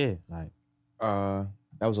right there. Like,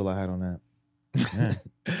 that was all I had on that. Yeah.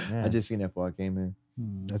 I just seen that before I came in.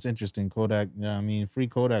 That's interesting. Kodak, I mean, free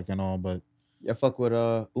Kodak and all, but y'all fuck with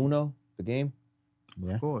Uno, the game?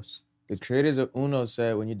 Yeah. Of course. The creators of Uno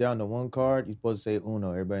said when you're down to one card, you're supposed to say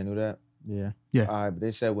Uno. Everybody knew that? Yeah. Yeah. All right, but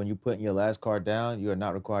they said when you putting your last card down, you are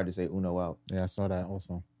not required to say Uno out. Yeah, I saw that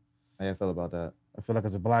also. How you feel about that? I feel like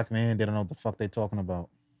as a black man, they don't know what the fuck they talking about.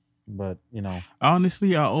 But you know,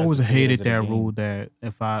 honestly, I always hated that rule that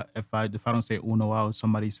if I don't say Uno out,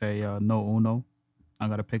 somebody say no Uno, I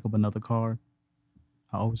gotta pick up another card.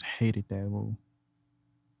 I always hated that rule.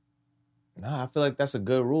 Nah, I feel like that's a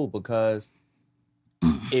good rule because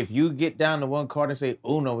if you get down to one card and say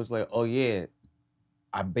Uno, it's like, oh yeah,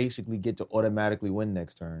 I basically get to automatically win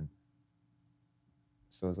next turn.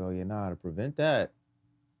 So it's to prevent that.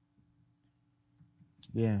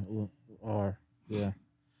 Yeah, yeah.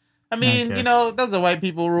 I mean, those are white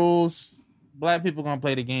people rules. Black people gonna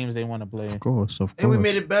play the games they want to play. Of course. And we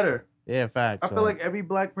made it better. Yeah, facts. I feel like every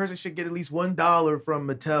black person should get at least $1 from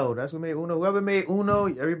Mattel. That's what made Uno. Whoever made Uno,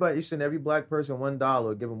 you send every black person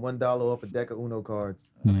 $1. Give them $1 off a deck of Uno cards.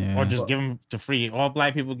 Yeah. Or just give them to free. All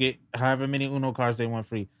black people get however many Uno cards they want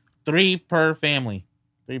free. 3 per family.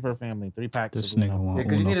 3 per family. 3 packs. This nigga want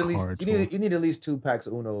because you need at least you need at least 2 packs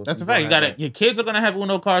of Uno. That's a fact. Your kids are gonna have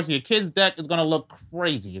Uno cards. Your kids' deck is gonna look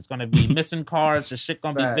crazy. It's gonna be missing cards. The shit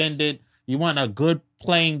gonna be vended. You want a good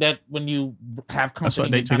playing deck when you have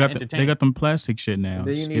company. They got them plastic shit now. And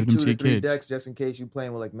then you need 2 to 3 decks just in case you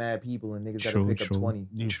playing with like mad people and niggas gotta pick up 20.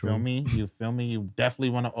 You feel me? You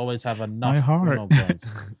definitely want to always have enough Uno cards.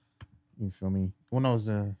 You feel me? Uno's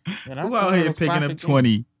who out here picking up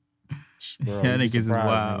 20? Bro, that niggas is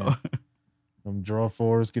wild. Them draw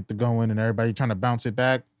 4s get to going and everybody trying to bounce it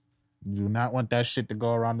back. You do not want that shit to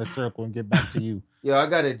go around the circle and get back to you. Yo, I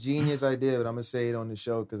got a genius idea, but I'm gonna say it on the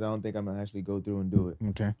show because I don't think I'm gonna actually go through and do it.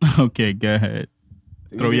 Okay. Okay, go ahead.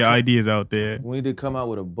 Throw your ideas out there. We need to come out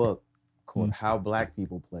with a book called How Black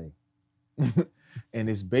People Play. And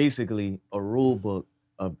it's basically a rule book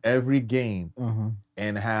of every game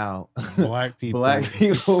and how black people play.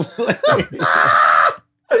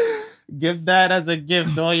 Give that as a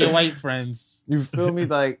gift to all your white friends. You feel me?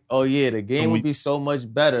 Like, oh yeah, the game would be so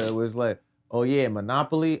much better. It was like, oh yeah,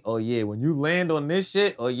 Monopoly. Oh yeah, when you land on this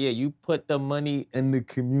shit, oh yeah, you put the money in the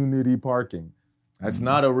community parking. That's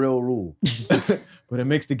not a real rule. But it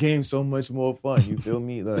makes the game so much more fun. You feel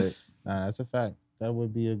me? Like, that's a fact. That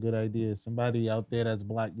would be a good idea. Somebody out there that's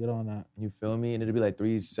black, get on that. You feel me? And it'd be like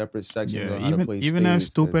 3 separate sections on how to play even that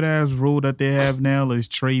stupid ass rule that they have now is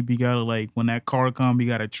trade. You gotta when that card come, you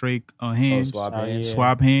gotta trade hands. Swap hands. Yeah.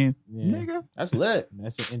 Swap hand. Yeah. Nigga. That's lit.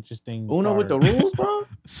 That's an interesting Uno card. with the rules, bro?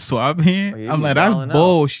 Swap hand? I'm like, that's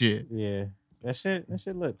bullshit. Yeah. That shit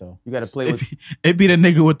lit though. You gotta play with it be the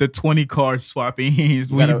nigga with the 20 cards swapping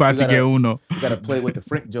hands when you about to get Uno. You gotta play with the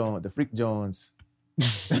freak Jones.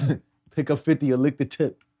 Pick up 50 or lick the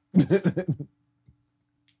tip.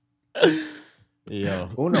 Yo,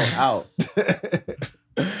 Uno out.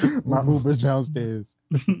 My Uber's downstairs.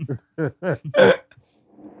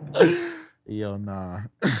 Yo, nah.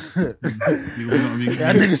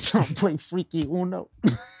 That nigga's trying to play freaky Uno.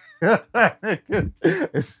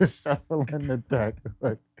 It's just shuffling the deck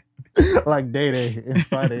like Day in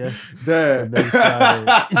Friday. Damn.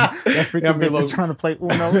 That freaky bitch is trying to play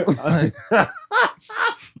Uno.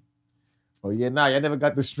 Oh yeah, y'all never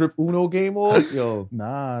got the strip Uno game off? Yo.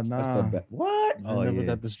 Nah. That's the best. What? I never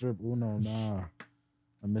got the strip Uno, nah.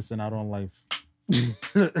 I'm missing out on life.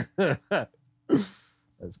 That's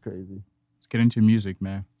crazy. Let's get into music,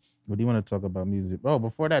 man. What do you want to talk about music? Oh,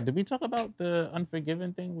 before that, did we talk about the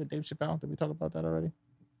Unforgiven thing with Dave Chappelle? Did we talk about that already?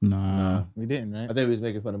 Nah. We didn't, right? I think we was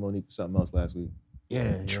making fun of Monique for something else last week.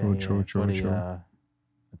 Yeah. True.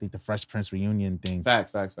 I think the Fresh Prince reunion thing.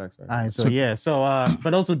 Facts. All right, so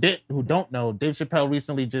for those who don't know, Dave Chappelle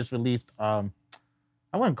recently just released I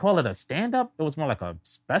wouldn't call it a stand-up. It was more like a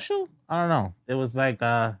special. I don't know. It was like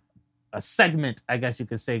a segment, I guess you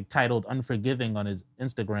could say, titled Unforgiving on his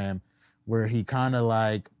Instagram, where he kind of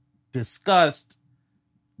like discussed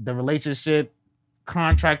the relationship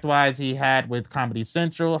contract-wise he had with Comedy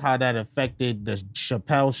Central, how that affected the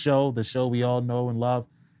Chappelle show, the show we all know and love.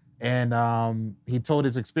 And he told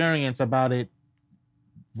his experience about it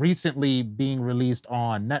recently being released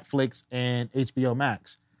on Netflix and HBO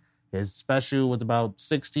Max. His special was about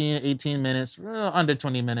 16, 18 minutes, under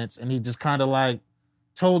 20 minutes. And he just kind of like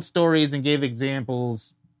told stories and gave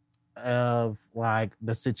examples of like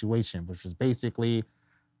the situation, which was basically,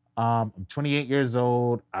 I'm 28 years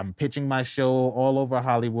old. I'm pitching my show all over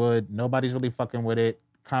Hollywood. Nobody's really fucking with it.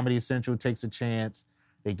 Comedy Central takes a chance.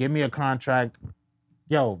 They give me a contract.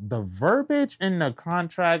 Yo, the verbiage in the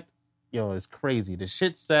contract, is crazy. The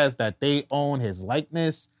shit says that they own his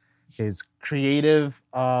likeness, his creative,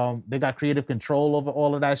 they got creative control over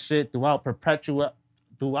all of that shit throughout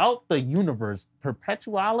the universe.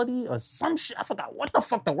 Perpetuality or some shit. I forgot what the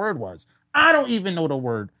fuck the word was. I don't even know the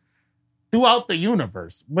word. Throughout the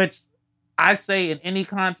universe, which I say in any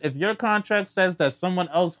if your contract says that someone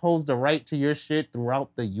else holds the right to your shit throughout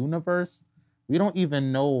the universe, we don't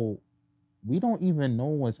even know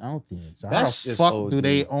what's out there. So that's how the fuck do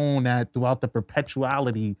they own that throughout the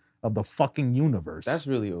perpetuality of the fucking universe? That's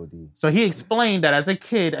really OD. So he explained that as a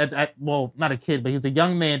kid, well, not a kid, but he was a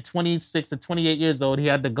young man, 26 to 28 years old. He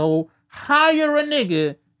had to go hire a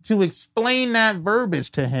nigga to explain that verbiage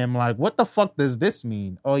to him. Like, what the fuck does this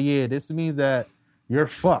mean? Oh yeah, this means that, you're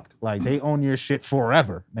fucked. Like, they own your shit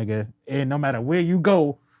forever, nigga. And no matter where you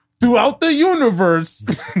go throughout the universe,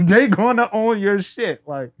 they gonna own your shit.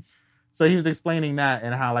 Like, so he was explaining that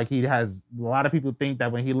and how, like, he has a lot of people think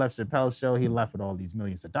that when he left Chappelle's show, he left with all these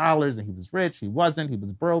millions of dollars and he was rich. He wasn't. He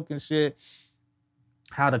was broke and shit.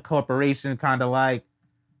 How the corporation kind of like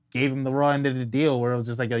gave him the raw end of the deal, where it was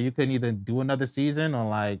just like, yo, you couldn't either do another season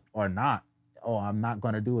or not. Oh, I'm not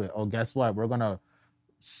gonna do it. Oh, guess what? We're gonna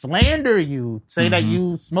slander you, say that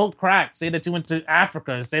you smoked crack, say that you went to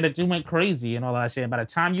Africa, say that you went crazy and all that shit. And by the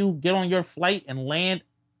time you get on your flight and land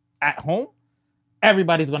at home,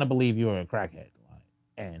 everybody's gonna believe you're a crackhead.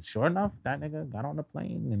 And sure enough, that nigga got on the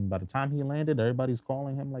plane, and by the time he landed, everybody's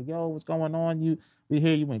calling him like, yo, what's going on? We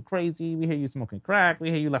hear you went crazy, we hear you smoking crack,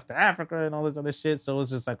 we hear you left to Africa and all this other shit. So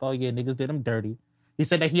it's just like, oh yeah, niggas did him dirty. He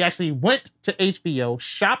said that he actually went to HBO,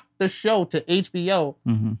 shopped the show to HBO.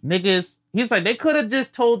 Niggas, he's like, they could have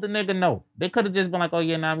just told the nigga no. They could have just been like, oh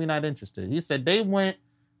yeah, nah, we're not interested. He said they went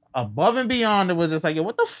above and beyond. It was just like, yo,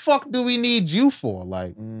 what the fuck do we need you for?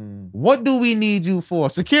 Like, what do we need you for?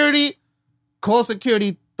 Security? Call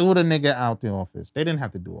security, threw the nigga out the office. They didn't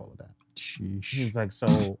have to do all of that. Sheesh. He's like,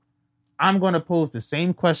 so I'm going to pose the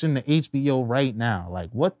same question to HBO right now.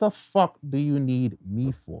 Like, what the fuck do you need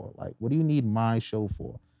me for? Like, what do you need my show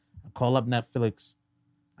for? I call up Netflix.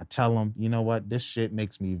 I tell them, you know what? This shit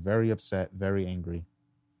makes me very upset, very angry.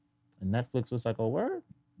 And Netflix was like, oh, word?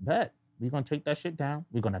 Bet. We're going to take that shit down.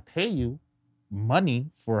 We're going to pay you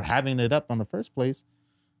money for having it up in the first place.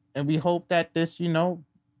 And we hope that this,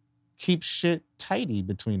 keep shit tidy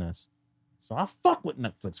between us. So I fuck with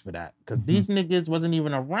Netflix for that. Because these niggas wasn't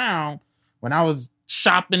even around when I was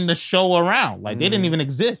shopping the show around. Like, they didn't even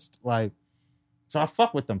exist. Like, so I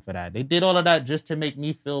fuck with them for that. They did all of that just to make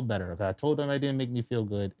me feel better. I told them they didn't make me feel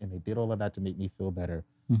good, and they did all of that to make me feel better.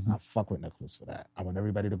 I fuck with Netflix for that. I want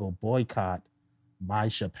everybody to go boycott my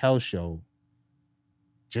Chappelle show.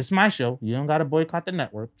 Just my show. You don't got to boycott the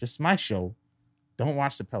network. Just my show. Don't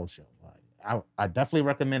watch Chappelle's show. I definitely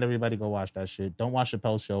recommend everybody go watch that shit. Don't watch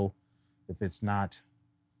Chappelle's show if it's not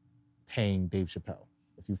paying Dave Chappelle.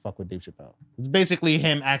 If you fuck with Dave Chappelle, it's basically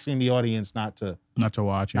him asking the audience not to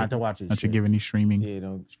watch it. Not to give any streaming. Yeah,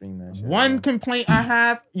 don't stream that shit. One complaint I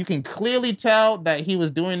have, you can clearly tell that he was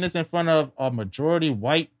doing this in front of a majority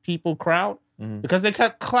white people crowd because they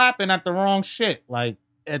kept clapping at the wrong shit. Like,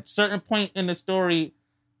 at certain point in the story,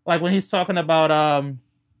 like when he's talking about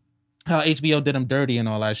how HBO did him dirty and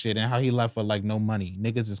all that shit and how he left with like no money.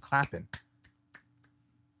 Niggas is clapping.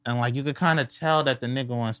 And like you could kind of tell that the nigga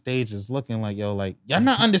on stage is looking like, yo, like, y'all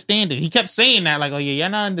not understanding. He kept saying that, like, oh yeah, y'all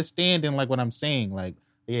not understanding like what I'm saying. Like,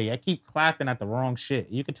 yeah, I keep clapping at the wrong shit.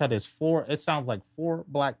 You can tell there's it sounds like 4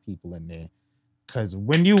 black people in there. Cause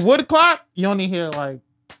when you would clap, you only hear like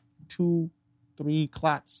 2-3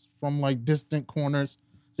 claps from like distant corners.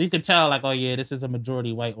 So you could tell like, oh yeah, this is a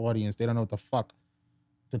majority white audience. They don't know what the fuck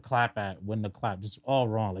to clap at when to clap. Just all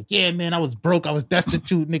wrong. Like, yeah, man, I was broke. I was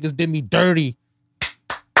destitute. Niggas did me dirty.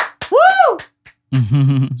 Woo!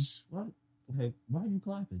 What? Hey, why are you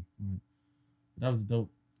clapping? That was a dope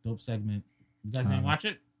segment. You guys didn't watch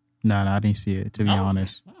it? No, I didn't see it, to be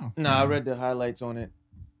honest. Wow. No, I read the highlights on it.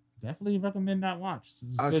 Definitely recommend that watch.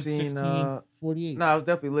 I seen 16:48. No, I was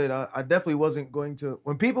definitely lit. I definitely wasn't going to.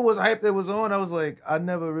 When people was hyped it was on, I was like, I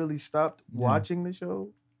never really stopped watching the show.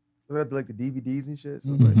 I had like the DVDs and shit.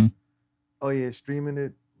 So I was like, oh yeah, streaming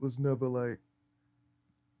it was never like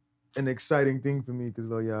an exciting thing for me because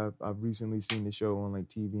I've recently seen the show on like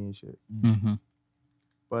TV and shit.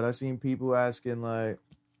 But I seen people asking like,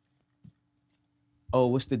 oh,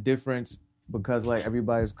 what's the difference? Because like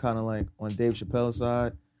everybody's kind of like on Dave Chappelle's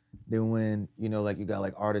side. Then when, like you got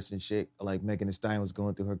like artists and shit, like Megan Thee Stallion was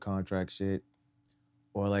going through her contract shit,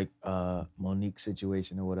 or like Monique's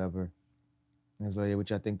situation or whatever. And I was like, yeah,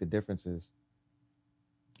 which I think the difference is.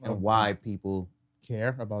 And why people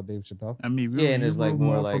care about Dave Chappelle. I mean, really, and there's like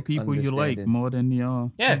more like for people you like more than the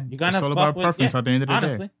you gotta it's all about preference at the end of the day.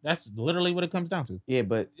 Honestly, that's literally what it comes down to. Yeah,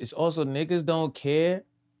 but it's also niggas don't care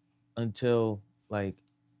until like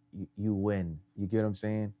you win. You get what I'm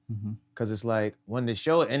saying? Because it's like when the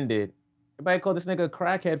show ended, everybody called this nigga a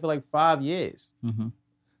crackhead for like 5 years.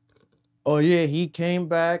 Oh yeah, he came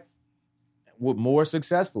back with more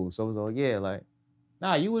successful. So it was like, yeah, like,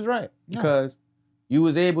 nah, you was right because you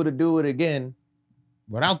was able to do it again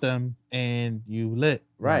without them, and you lit.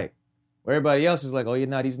 Right. Where everybody else is like, oh,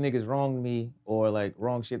 yeah, these niggas wronged me, or like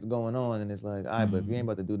wrong shit's going on, and it's like, all right, but if you ain't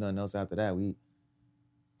about to do nothing else after that, Were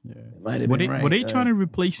they trying to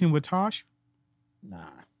replace him with Tosh? Nah.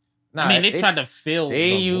 I mean, they tried to fill.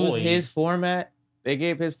 They the use void. his format They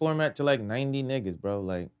gave his format to like 90 niggas, bro.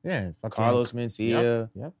 Like, yeah, Carlos Mencia,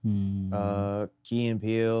 Key and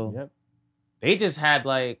Peele. Yep. They just had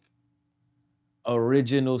like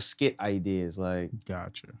original skit ideas. Like,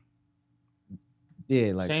 gotcha.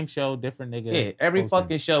 Yeah, like same show, different nigga. Yeah, every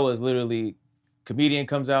fucking show is literally comedian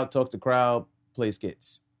comes out, talks to crowd, play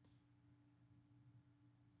skits.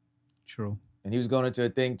 True. And he was going into a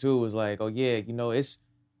thing too. Was like, oh yeah, you know, it's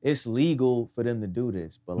legal for them to do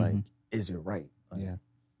this, but like, is it right? Like,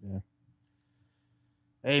 yeah.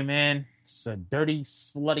 Hey man, it's a dirty,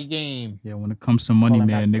 slutty game. Yeah, when it comes to money,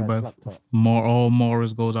 man, nigga, all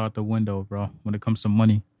morals goes out the window, bro. When it comes to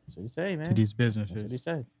money. That's what he said, man. To these businesses. That's what he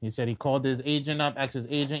said. He said he called his agent up, asked his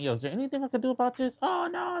agent, yo, is there anything I could do about this? Oh,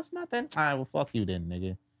 no, it's nothing. All right, well, fuck you then,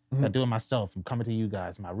 nigga. I do it myself. I'm coming to you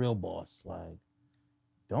guys, my real boss. Like,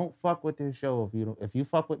 don't fuck with this show if you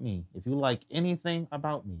fuck with me. If you like anything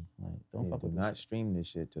about me, like, don't fuck with me. Do not stream this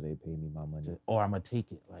shit till they pay me my money. Or I'm going to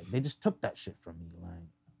take it. Like, they just took that shit from me. Like,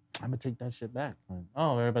 I'm going to take that shit back. Like,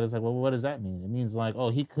 oh, everybody's like, well, what does that mean? It means like, oh,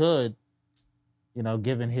 he could, you know,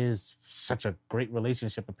 given his such a great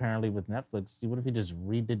relationship apparently with Netflix, what if he just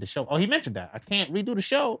redid the show? Oh, he mentioned that. I can't redo the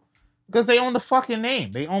show because they own the fucking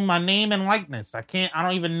name. They own my name and likeness. I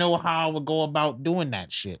don't even know how I would go about doing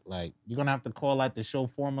that shit. Like, you're going to have to call out the show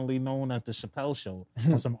formerly known as The Chappelle Show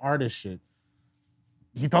or some artist shit.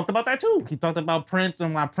 He talked about that too. He talked about Prince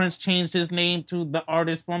and why Prince changed his name to the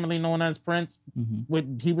artist formerly known as Prince.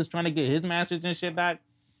 When he was trying to get his masters and shit back.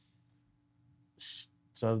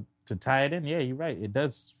 So to tie it in, yeah, you're right. It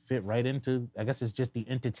does fit right into, I guess it's just the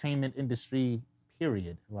entertainment industry,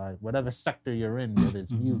 period. Like whatever sector you're in, whether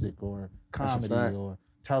it's music or comedy or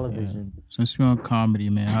television. Yeah. Since we're on comedy,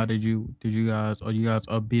 man, how are you guys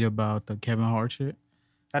upbeat about the Kevin Hart shit?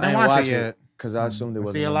 I didn't watch it yet. Because I assumed it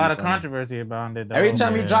wasn't. See a lot of controversy about it. Though. Every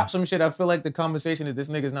time he drops some shit, I feel like the conversation is this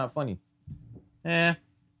nigga's not funny. Yeah.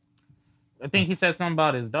 I think he said something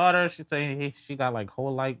about his daughter. She got like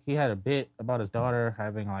he had a bit about his daughter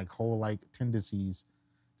having like hoe-like tendencies.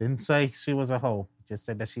 Didn't say she was a hoe. Just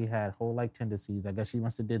said that she had hoe-like tendencies. I guess she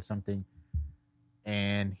must have did something.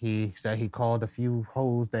 And he said he called a few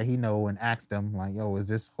hoes that he know and asked them like, yo, is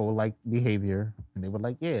this hoe-like behavior? And they were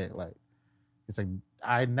like, yeah. Like, it's like,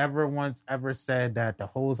 I never once ever said that the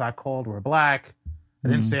hoes I called were black. I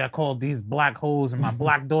didn't say I called these black hoes and my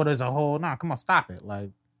black daughter's a hoe. No, come on, stop it. Like,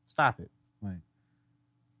 stop it. Like,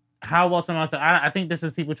 how else am I saying? I think this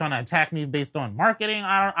is people trying to attack me based on marketing.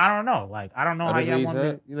 I don't know. Like, I don't know how you want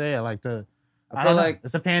me. Yeah, like I feel like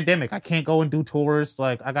it's a pandemic. I can't go and do tours.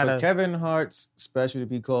 Like, I gotta. For Kevin Hart's special to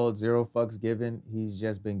be called Zero Fucks Given, he's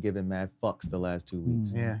just been giving mad fucks the last 2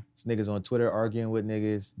 weeks. Yeah, this nigga's on Twitter arguing with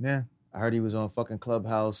niggas. Yeah. I heard he was on fucking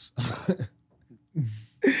Clubhouse.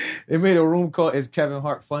 It made a room called "Is Kevin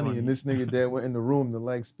Hart Funny?" and this nigga there went in the room to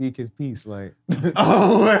like speak his piece. Like,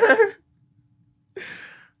 oh,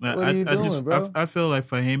 what are you doing, bro? I feel like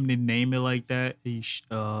for him to name it like that, this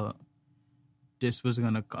was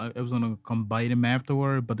gonna come bite him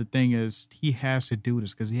afterward. But the thing is, he has to do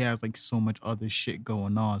this because he has like so much other shit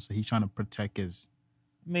going on. So he's trying to protect his.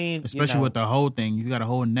 I mean, especially with the whole thing, you got a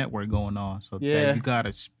whole network going on. So you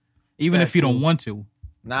gotta. Even if you don't want to.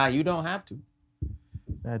 Nah, you don't have to.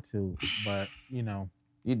 That too. But, you know.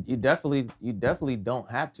 You definitely don't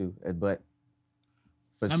have to. But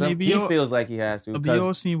for he feels like he has to. Have you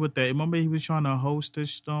all seen what that? Remember he was trying to host this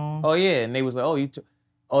storm? Oh, yeah. And they was like,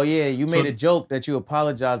 you made a joke that you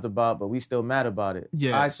apologized about, but we still mad about it.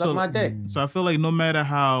 Yeah. I suck my dick. So I feel like no matter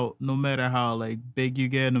how like big you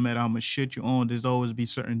get, no matter how much shit you own, there's always be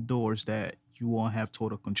certain doors that you won't have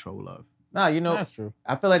total control of. Nah, you know, that's true.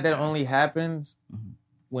 I feel like that only happens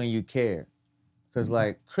when you care. Because,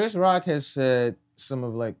 like, Chris Rock has said some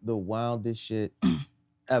of, like, the wildest shit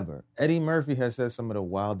ever. Eddie Murphy has said some of the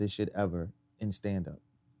wildest shit ever in stand-up.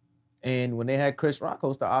 And when they had Chris Rock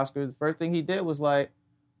host the Oscars, the first thing he did was like,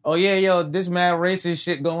 oh, yeah, yo, this mad racist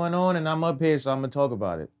shit going on, and I'm up here, so I'm going to talk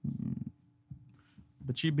about it.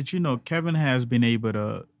 But you know, Kevin has been able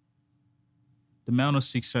to... The amount of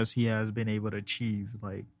success he has been able to achieve,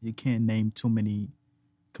 like, you can't name too many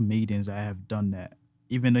comedians that have done that.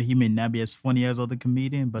 Even though he may not be as funny as other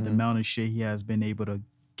comedians, but the amount of shit he has been able to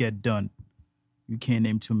get done, you can't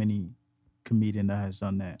name too many comedians that has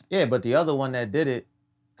done that. Yeah, but the other one that did it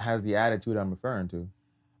has the attitude I'm referring to.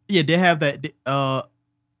 Yeah, they have that.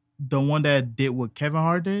 The one that did what Kevin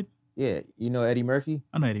Hart did? Yeah, you know Eddie Murphy?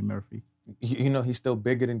 I know Eddie Murphy. You know he's still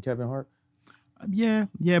bigger than Kevin Hart? Yeah,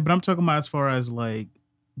 but I'm talking about as far as like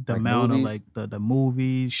the amount movies? Of like the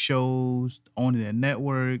movies, shows, owning a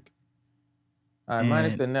network. All right,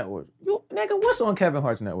 minus the network. You nigga, what's on Kevin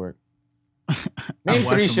Hart's network? Name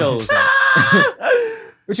 3 shows.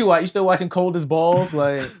 What you watch? You still watching Cold as Balls?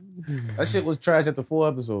 Like that shit was trash after 4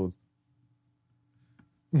 episodes.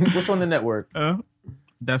 What's on the network?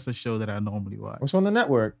 That's a show that I normally watch. What's on the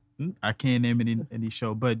network? I can't name any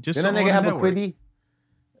show, but just didn't that nigga have a Quibi?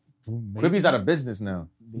 Quibi's out of business now.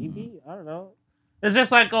 Maybe, I don't know. It's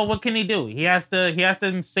just like, oh, what can he do? He has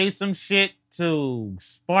to say some shit to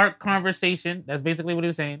spark conversation. That's basically what he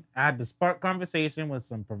was saying. I had to spark conversation with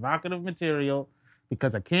some provocative material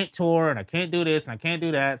because I can't tour and I can't do this and I can't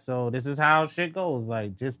do that. So this is how shit goes.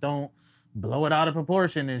 Like, just don't blow it out of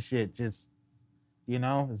proportion and shit. Just,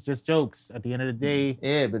 it's just jokes at the end of the day.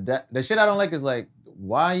 Yeah, but the shit I don't like is like,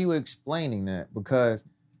 why are you explaining that? Because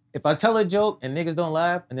if I tell a joke and niggas don't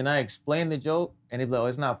laugh, and then I explain the joke, and they be like, oh,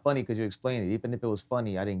 it's not funny because you explained it. Even if it was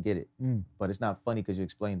funny, I didn't get it. But it's not funny because you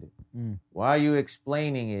explained it. Why are you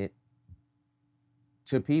explaining it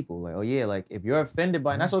to people? Like, oh yeah, like if you're offended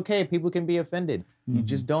by it, and that's okay. People can be offended. You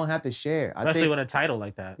just don't have to share. Especially with a title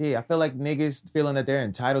like that. Yeah, I feel like niggas feeling that they're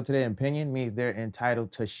entitled to their opinion means they're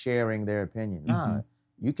entitled to sharing their opinion. Nah,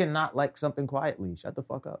 you cannot like something quietly. Shut the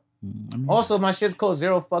fuck up. Also, my shit's called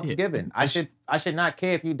Zero Fucks Given. I should not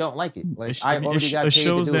care if you don't like it. Like I already got paid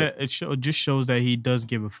to do it. It just shows that he does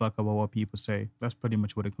give a fuck about what people say. That's pretty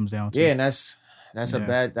much what it comes down to. Yeah, and that's a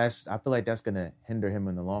bad. I feel like that's gonna hinder him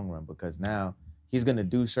in the long run because now he's gonna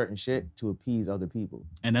do certain shit to appease other people.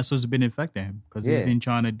 And that's what's been affecting him because he's been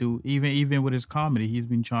trying to do even with his comedy. He's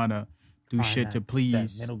been trying to do shit to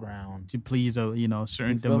please middle ground, to please a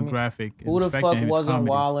certain demographic. Who the fuck wasn't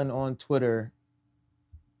wilding on Twitter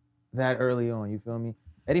that early on? You feel me?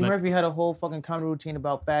 Eddie Murphy had a whole fucking comedy routine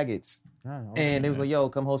about faggots, and it was like, "Yo,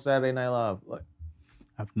 come host Saturday Night Live." Like,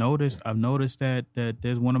 I've noticed that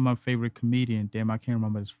there's one of my favorite comedians. Damn, I can't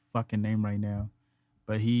remember his fucking name right now,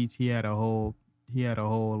 but he had a whole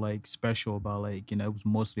like special about like it was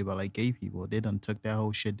mostly about like gay people. They done took that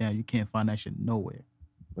whole shit down. You can't find that shit nowhere.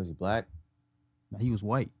 Was he black? No, he was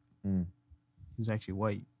white. He was actually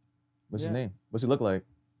white. What's his name? What's he look like?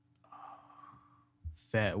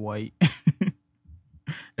 Fat white.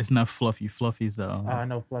 It's not Fluffy. Fluffy's I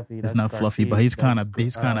know Fluffy. It's not Fluffy, but he's kind of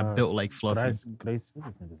built like Fluffy. What's his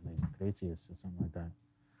nigga's name? Gracious or something like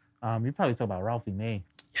that. You probably talk about Ralphie May.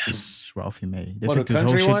 Yes, Ralphie May. They took this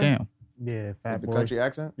whole shit down. Yeah, fat boy. The country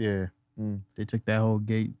accent. Yeah. They took that whole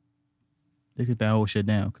gate. They took that whole shit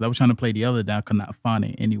down because I was trying to play the other down, could not find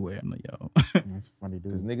it anywhere. I'm like, yo, that's funny, dude.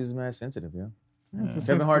 Because niggas is mad sensitive, yo.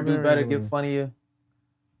 Kevin Hart do better, get funnier.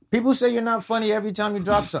 People say you're not funny every time you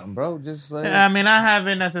drop something, bro. Just like I mean, I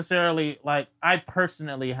haven't necessarily I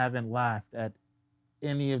personally haven't laughed at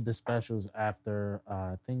any of the specials after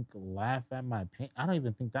I think Laugh at My Pain. I don't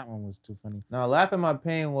even think that one was too funny. No, Laugh at My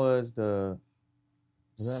Pain was the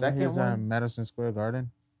second one. Madison Square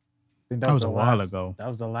Garden. I think that was a while ago. That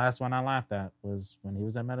was the last one I laughed at, was when he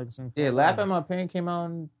was at Madison Square Garden. Laugh at My Pain came out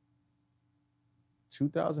in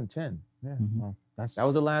 2010. Yeah, well, that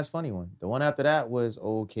was the last funny one. The one after that was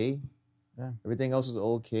okay. Yeah, everything else was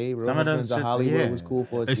okay. Some of them Hollywood was cool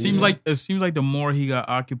for a season. It seems like the more he got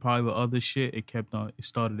occupied with other shit, it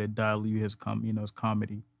started to dilute his his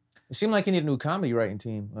comedy. It seemed like he needed a new comedy writing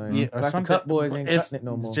team. Like, Plastic Cup Boys ain't cutting it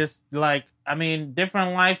no more. Just like, I mean,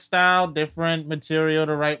 different lifestyle, different material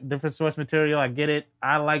to write, different source material. I get it.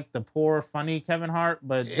 I like the poor, funny Kevin Hart,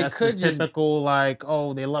 but that's the typical like,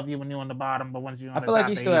 oh, they love you when you're on the bottom, but once you're on the top, I feel like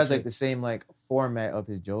he still has like the same like format of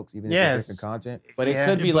his jokes, even if it's different content. But it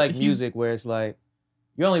could be like music where it's like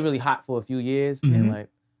you're only really hot for a few years, and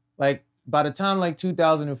like. By the time like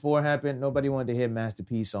 2004 happened, nobody wanted to hear Master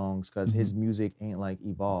P songs because his music ain't like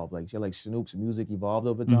evolved. Like, like Snoop's music evolved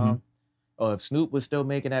over time. Oh, if Snoop was still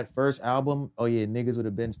making that first album, oh yeah, niggas would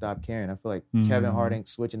have been stopped caring. I feel like Kevin Hart ain't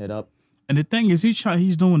switching it up. And the thing is,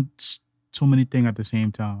 he's doing so many things at the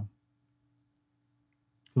same time.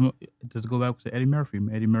 Just go back to Eddie Murphy.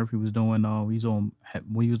 Eddie Murphy was doing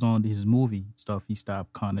when he was on his movie stuff, he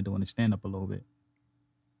stopped kind of doing the stand up a little bit.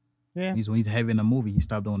 Yeah, when he's heavy in a movie, he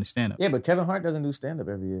stopped doing the stand up. Yeah, but Kevin Hart doesn't do stand up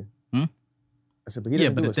every year. I said, but he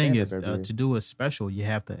doesn't do the thing is, to do a special, it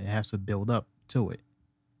has to build up to it.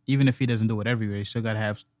 Even if he doesn't do it every year, you still gotta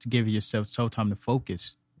have to give yourself time to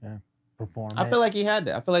focus. Yeah, perform. I feel like he had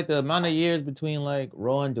that. I feel like the amount of years between like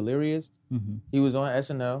Raw and Delirious, he was on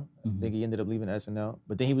SNL. I think he ended up leaving SNL,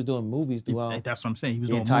 but then he was doing movies throughout. That's what I'm saying. He was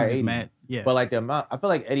the doing entire movies, 80s. man. Yeah, but like the amount, I feel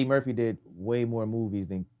like Eddie Murphy did way more movies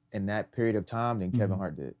than in that period of time than Kevin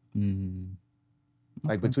Hart did.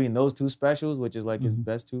 Like between those two specials, which is like his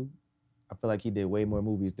best two, I feel like he did way more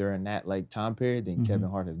movies during that like time period than Kevin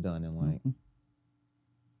Hart has done in like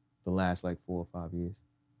the last like 4 or 5 years.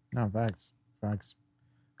 No, facts.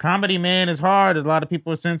 Comedy, man, is hard. A lot of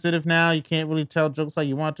people are sensitive now. You can't really tell jokes like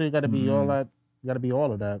you want to. You got to be all that. You got to be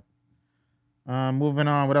all of that. Moving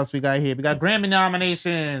on. What else we got here? We got Grammy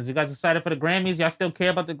nominations. You guys excited for the Grammys? Y'all still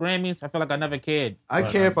care about the Grammys? I feel like I never cared. I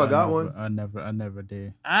care if I got one. I never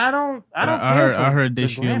did. I don't care. I heard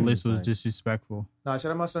this year's list was disrespectful. Nah,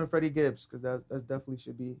 shout out my son Freddie Gibbs because that definitely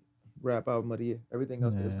should be rap album of the year. Everything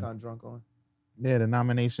else that was kind of drunk on. Yeah, the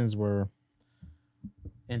nominations were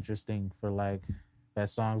interesting for like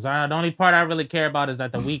best songs. The only part I really care about is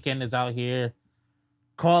that The Weeknd is out here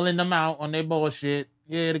calling them out on their bullshit.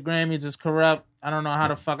 Yeah, the Grammys is corrupt. I don't know how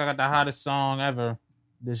the fuck I got the hottest song ever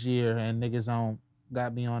this year, and niggas don't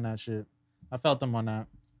got me on that shit. I felt them on that.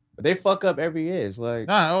 But they fuck up every year. It's like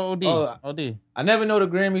OD. I never know the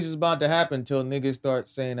Grammys is about to happen until niggas start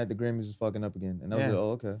saying that the Grammys is fucking up again. And I was like,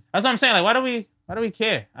 oh, okay. That's what I'm saying. Like, why do we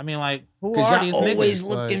care? I mean, like, who are these niggas? Always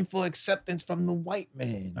looking for acceptance from the white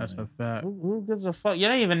man. That's a fact. Who gives a fuck? You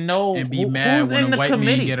don't even know and be mad who's when in the white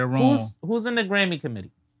committee. Man get it wrong. Who's in the Grammy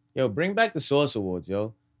committee? Yo, bring back the Source Awards,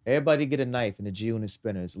 yo. Everybody get a knife and a G-Unit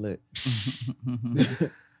spinner. It's lit.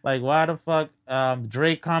 Like, why the fuck?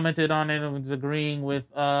 Drake commented on it and was agreeing with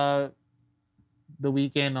The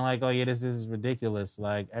Weeknd. Like, oh yeah, this is ridiculous.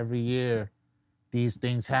 Like, every year these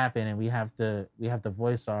things happen and we have to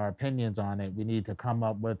voice our opinions on it. We need to come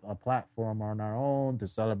up with a platform on our own to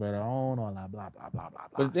celebrate our own, or blah blah blah blah blah.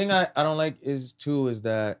 But the thing I don't like is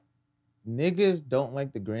that niggas don't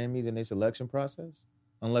like the Grammys in their selection process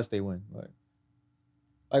unless they win.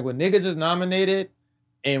 Like when niggas is nominated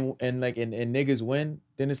and niggas win,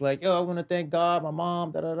 then it's like, yo, I want to thank God, my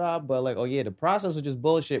mom, da da da. But like, oh yeah, the process was just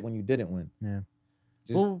bullshit when you didn't win. Yeah.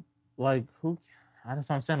 Who? That's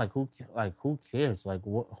what I'm saying. Like, who cares? Like,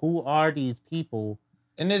 who are these people?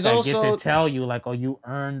 And there's that also get to tell you, like, oh, you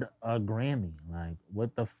earned a Grammy. Like,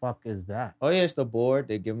 what the fuck is that? Oh yeah, it's the board.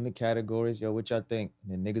 They give them the categories. Yo, what y'all think?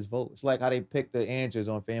 And then niggas vote. It's like how they pick the answers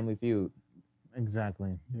on Family Feud.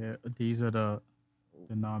 Exactly. Yeah, these are the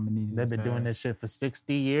nominees. They've been doing this shit for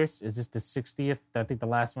 60 years. Is this the 60th? I think the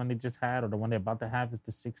last one they just had, or the one they're about to have, is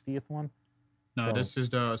the 60th one. No, so, this is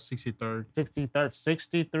the 63rd.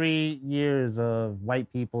 63 years of white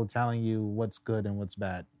people telling you what's good and what's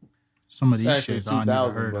bad. Some of these shits I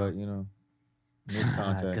never heard of. You know, in this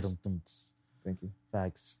context. Thank you.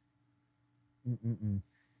 Facts. I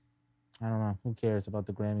don't know. Who cares about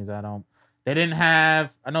the Grammys? They didn't have,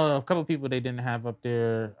 I know a couple people they didn't have up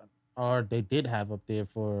there, or they did have up there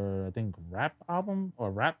for, I think, rap album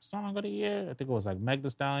or rap song of the year. I think it was like Meg Thee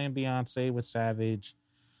Stallion, Beyonce with Savage.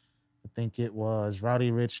 I think it was Rowdy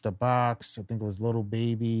Rich, The Box. I think it was Little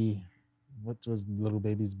Baby. What was Little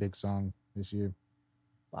Baby's big song this year?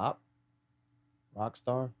 Bop?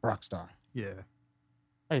 Rockstar? Yeah.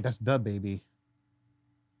 Hey, that's Da Baby.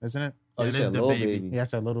 Isn't it? Oh, you said Lil Baby. Yeah, I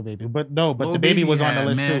said Little Baby. But the Baby was on the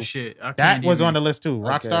list too. Shit. That was on the list too.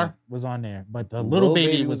 Rockstar was on there. But the Little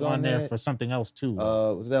Baby was on there for something else too.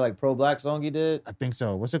 Was that like pro-black song you did? I think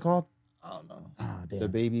so. What's it called? I don't know. Oh, damn. The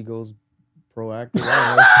Baby Goes Proactive.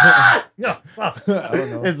 I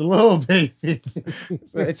don't know. It's Lil Baby.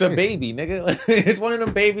 It's a baby, nigga. It's one of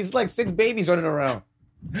them babies. It's like 6 babies running around.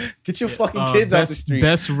 Get your fucking kids out the street.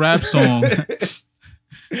 Best rap song.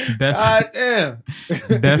 God damn.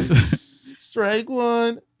 Best strike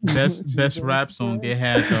one. Best rap song they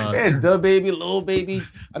had. There's Da Baby, Lil Baby.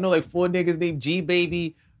 I know like 4 niggas named G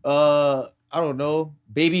Baby. I don't know,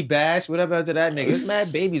 Baby Bash, whatever to that nigga. There's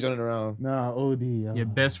mad babies running around. Nah, OD. Your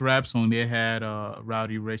best rap song they had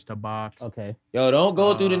Rowdy Rich, The Box. Okay. Yo, don't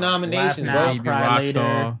go through the nominations, bro. Baby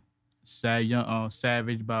Rockstar,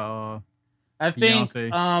 Savage by I think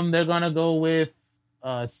Beyonce. They're gonna go with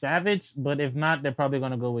Savage, but if not, they're probably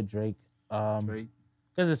gonna go with Drake. Drake.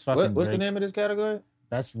 Because it's fucking What's Drake. the name of this category?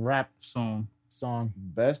 Best rap song.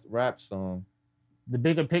 Best rap song. The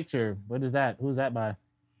Bigger Picture. What is that? Who's that by?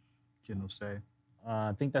 You know, say.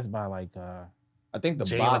 I think that's by like. I think the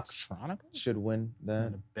Jay Box Electronica? should win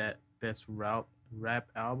that. The best rap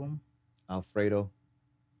album. Alfredo.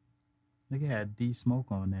 Nigga had D Smoke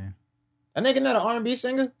on there. That nigga not an R&B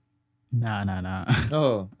singer? Nah.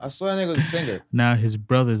 No, I swear that nigga was a singer. Nah, his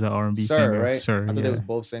brother's an R&B singer. Right? Sir, I thought they was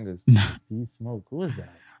both singers. D Smoke. Who is that?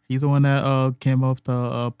 He's the one that came off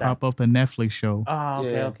the pop up the Netflix show. Oh,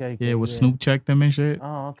 okay. Yeah, with Snoop checked them and shit.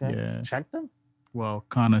 Oh, okay. Yeah. Checked them? Well,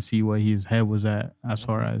 kind of see where his head was at as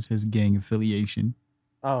far as his gang affiliation.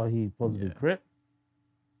 Oh, he's supposed to be Crip?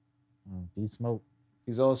 Oh, D Smoke.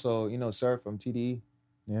 He's also, Sir from TDE.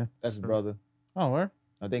 Yeah. That's his brother. Oh, where?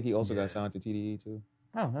 I think he also got signed to TDE too.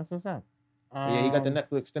 Oh, that's what's up. Yeah, he got the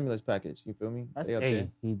Netflix stimulus package. You feel me? That's they up there.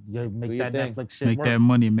 He make that Netflix shit make work. that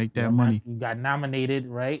money. Make that money. You got nominated,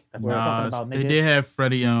 right? That's what I'm talking about, nigga. They did have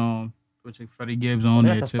Freddie Gibbs on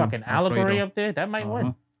there the too. Fucking Allegory up there. That might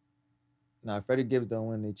win. Nah, Freddie Gibbs don't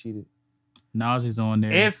win. They cheated. Nas is on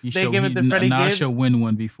there. If they give it to Freddie Gibbs, Nas should win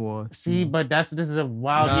one before. See, but this is a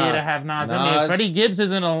wild year to have Nas in there. Freddie Gibbs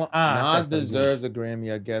isn't a. Nas deserves a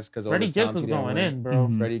Grammy, I guess, because Freddie Gibbs was going in, bro.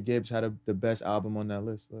 Freddie Gibbs had the best album on that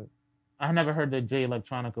list. Look. I never heard the Jay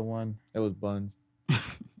Electronica one. It was Buns.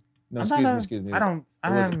 No, excuse me.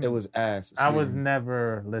 It was ass. I was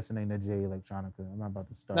never listening to Jay Electronica. I'm not about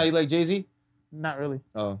to start. Now you like Jay-Z? Not really.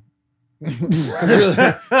 Oh.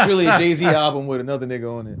 It's really a Jay-Z album with another nigga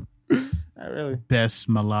on it. Not really. Best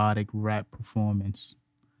melodic rap performance.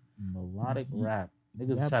 Melodic rap.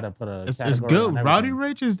 Niggas try to put a. It's good. Roddy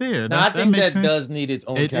Ricch is there. I think that does need its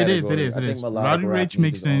own category. It is. I think Roddy Ricch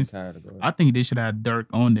makes sense. I think they should have Durk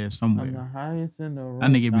on there somewhere. I'm the highest in the room. I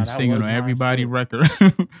think he'd be singing on everybody's record.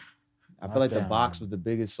 I feel like The Box was the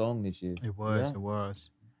biggest song this year. It was.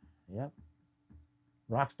 Yep.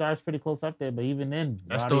 Rockstar's pretty close up there, but even then,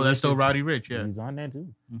 that's still Roddy Ricch. Yeah, he's on there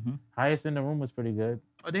too. Mm-hmm. Highest in the Room was pretty good.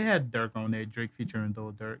 Oh, they had Durk on there. Drake featuring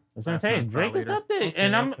Lil Durk. That's what I'm saying. Drake is up there,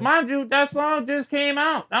 and mind you, that song just came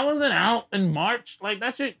out. That wasn't out in March. Like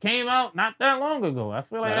that shit came out not that long ago. I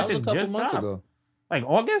feel like that shit was a couple months ago. Like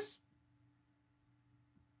August.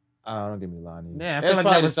 Don't give me a line. Yeah, I feel like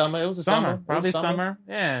probably the summer. It was the summer. Probably summer.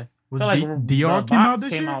 Yeah. Was like Dior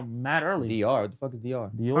came out mad early. Dior, what the fuck is Dior?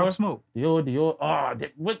 Pop Smoke. Dior. Oh,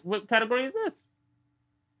 what category is this?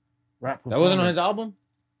 Rap. That wasn't on his album.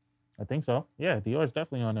 I think so. Yeah, Dior is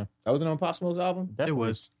definitely on there. That wasn't on Pop Smoke's album. Definitely. It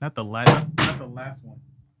was not the last one.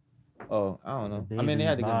 Oh, I don't know. I mean, they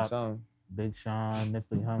had to give him some. Big Sean,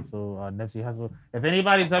 Nipsey Hussle. If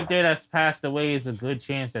anybody's up there that's passed away, it's a good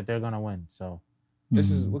chance that they're gonna win. So,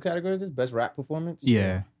 this is what category is this? Best rap performance?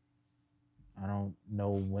 Yeah. I don't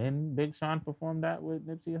know when Big Sean performed that with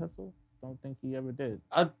Nipsey Hussle. Don't think he ever did.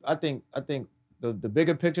 I think the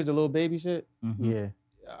bigger picture, the Lil Baby shit. Mm-hmm. Yeah,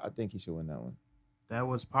 I think he should win that one. That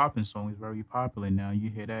was popping song. It's very popular now.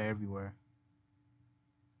 You hear that everywhere.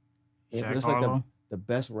 Yeah, but it's like the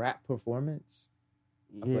best rap performance.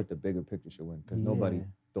 I feel like the bigger picture should win because nobody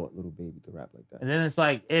thought Lil Baby could rap like that. And then it's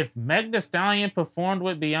like if Meg Thee Stallion performed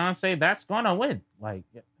with Beyonce, that's gonna win. Like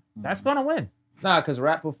that's gonna win. Nah, because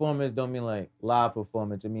rap performance don't mean like live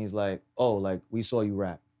performance. It means like, like we saw you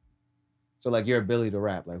rap. So like your ability to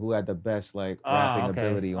rap. Like who had the best like rapping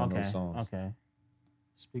ability on those songs. Okay.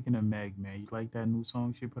 Speaking of Meg, man, you like that new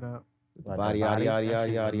song she put out? Body yada yada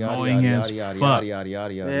yada yada yada yada yada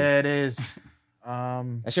yada yada. Yeah, it is.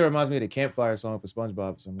 That shit reminds me of the Campfire song for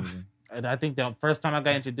SpongeBob for some reason. And I think the first time I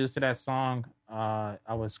got introduced to that song, I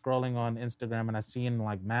was scrolling on Instagram and I seen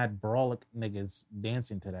like mad brawlic niggas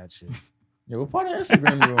dancing to that shit. Yeah, what part of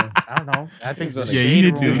Instagram you on? I don't know. I think it's you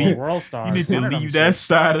need to leave World Stars. You need to leave that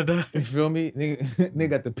side of the. You feel me? Nigga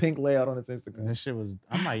got the pink layout on his Instagram. This shit was.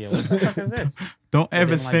 I'm like, yo, what the fuck is this? Don't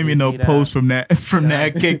ever send me no post from that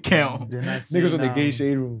kick count. Niggas on the gay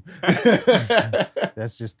shade room.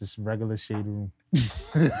 That's just this regular shade room.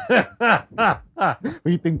 What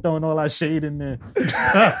you think throwing all that shade in there?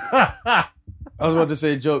 I was about to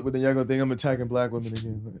say a joke, but then y'all gonna think I'm attacking black women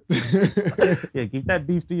again. Yeah, keep that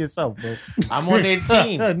beef to yourself, bro. I'm on their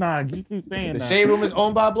team. Nah, you keep saying the shade room is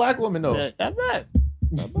owned by a black woman, though. Yeah, I bet.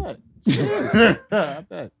 I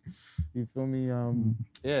bet. You feel me?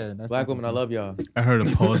 Yeah. That's black woman, I love y'all. I heard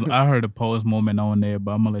a pause moment on there,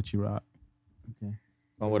 but I'm gonna let you rock. Okay.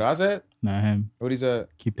 On what I said? Not him. What he said?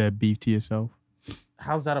 Keep that beef to yourself.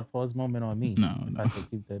 How's that a pause moment on me? No. If I say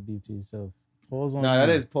keep that beef to yourself. Pause on that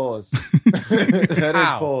is pause. That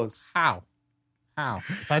is pause. How?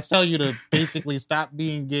 If I tell you to basically stop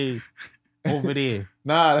being gay over there.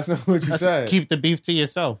 Nah, that's not what you said. Keep the beef to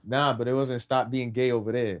yourself. Nah, but it wasn't stop being gay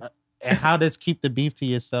over there. And how does keep the beef to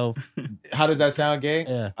yourself? How does that sound gay?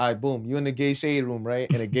 Yeah. All right, boom. You in the gay shade room, right?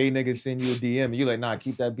 And a gay nigga send you a DM. And you like, nah,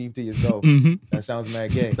 keep that beef to yourself. Mm-hmm. That sounds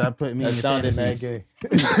mad gay. Stop putting me in your sounded fantasies. mad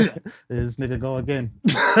gay. This nigga go again.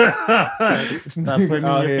 Stop putting me in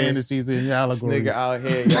your fantasies and your allegories. This nigga out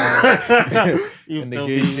here, y'all. In the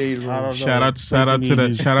gay shade room. Shout out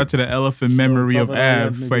to the elephant memory of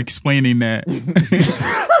Av for explaining that.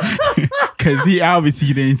 Cause he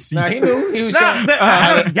obviously didn't see. Nah, he knew. He was trying.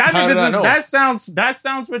 That sounds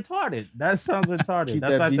retarded. That sounds retarded. Keep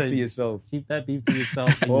That's that beef to yourself. Keep that beef to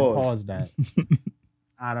yourself and pause that.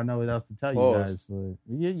 I don't know what else to tell you guys. So,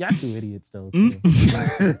 y'all two idiots though. So.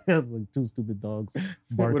 Like two stupid dogs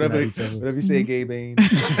barking at each other. Whatever you say, Gabe Bain.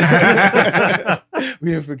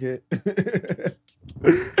 We didn't forget.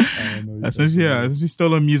 Since we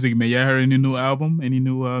still on music, man. Y'all heard any new album? Any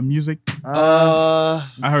new music? I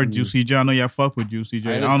heard Juicy J. I know y'all fuck with Juicy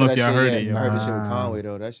J. I don't know if y'all heard it. I heard the shit with Conway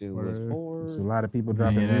though. That shit was hard. There's a lot of people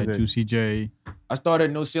dropping music. Juicy J. I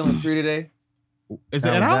started No Ceilings 3 today. Is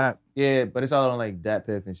it out? Yeah, but it's all on like Dat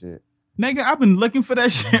Piff and shit. Nigga, I've been looking for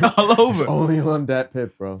that shit all over. It's only on that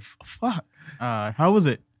pit, bro. Fuck. How was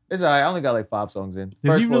it? It's alright. I only got like 5 songs in.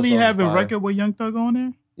 Does he really have a record with Young Thug on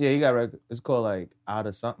there? Yeah, he got a record. It's called like Out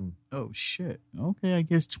of Something. Oh shit. Okay, I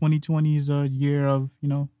guess 2020 is a year of,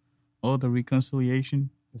 all the reconciliation.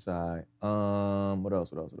 It's alright. What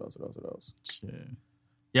else? Shit.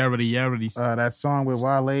 Yeah, already. That song with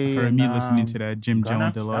Wale. Heard me listening to that Jim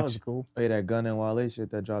Jones Deluxe. That was cool. Oh, yeah, that Gunna and Wale shit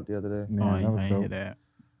that dropped the other day. Yeah, I didn't hear that.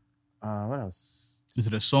 What else? Is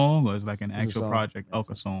it a song or is it like an actual project?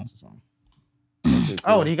 A song.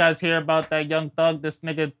 Oh, do you guys hear about that Young Thug? This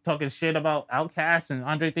nigga talking shit about Outkast and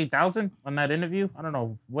Andre 3000 on that interview? I don't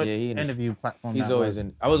know what interview platform he's always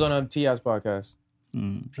in. I was on T.I.'s podcast.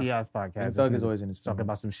 T.I.'s podcast. Young Thug is always in his talking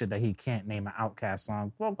about some shit that he can't name an Outkast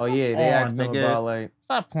song. Well, they asked him about like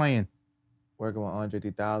stop playing. Working with Andre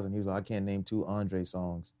 3000. He was like, I can't name 2 Andre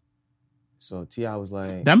songs. So T.I. was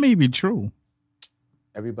like, that may be true.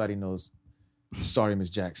 Everybody knows Sorry Miss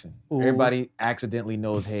Jackson. Ooh. Everybody accidentally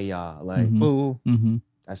knows Hey Ya. Like,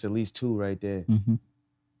 that's at least 2 right there.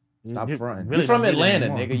 Stop fronting. Really, you're from Atlanta,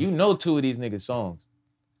 nigga. You know 2 of these niggas' songs.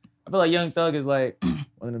 I feel like Young Thug is like one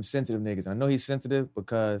of them sensitive niggas. I know he's sensitive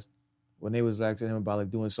because when they was asking him about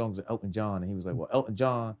like doing songs with Elton John, and he was like, well, Elton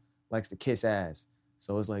John likes to kiss ass.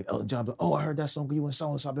 So it's like Elton John, I heard that song with you and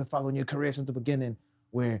so I've been following your career since the beginning,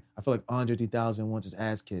 where I feel like Andre 3000 wants his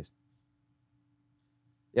ass kissed.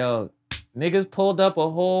 Yo, niggas pulled up a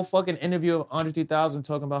whole fucking interview of Andre 3000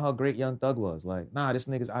 talking about how great Young Thug was. Like, nah, this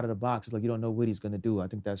nigga's out of the box. It's like, you don't know what he's gonna do. I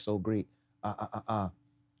think that's so great. Never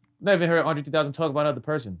even heard Andre 3000 talk about another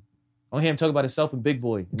person. Only hear him talk about himself and Big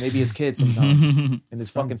Boy, and maybe his kid sometimes, and his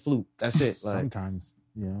fucking flute. That's it. Like, sometimes,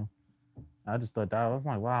 I just thought that. I was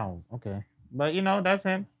like, wow, okay. But, that's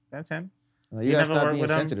him. That's him. You gotta stop being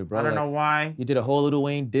sensitive, bro. I don't know why. You did a whole Lil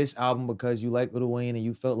Wayne diss album because you like Lil Wayne and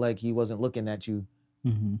you felt like he wasn't looking at you.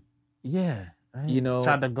 Yeah.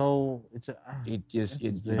 Tried to go. You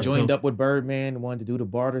joined up with Birdman, wanted to do the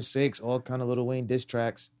Barter 6, all kind of Lil Wayne diss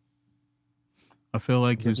tracks. I feel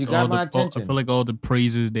like I feel like all the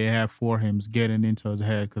praises they have for him is getting into his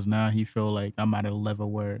head because now he feel like I'm at a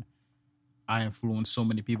level where I influence so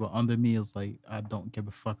many people under me. It's like I don't give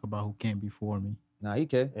a fuck about who came before me. Nah, he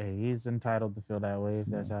can. Hey, he's entitled to feel that way if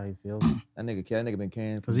that's how he feels. That nigga been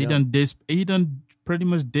canned. Because he done pretty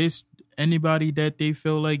much diss anybody that they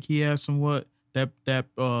feel like he has somewhat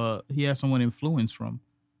he has someone influence from.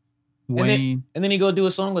 Wayne, and then he go do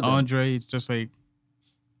a song with Andre. It's just like.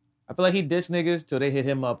 I feel like he dissed niggas till they hit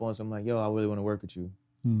him up on something like, yo, I really want to work with you.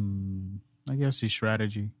 I guess his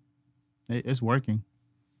strategy. It's working.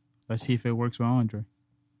 Let's see if it works with Andre.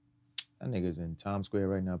 That nigga's in Times Square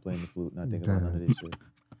right now playing the flute, not thinking about none of this shit.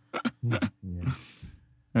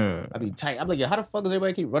 I'd be tight. I'm like, yo, how the fuck does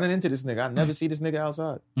everybody keep running into this nigga? I never see this nigga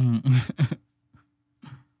outside. You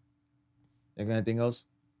got anything else?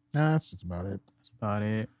 Nah, that's just about it. That's about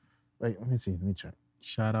it. Wait, let me see. Let me check.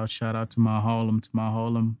 Shout out to my Harlem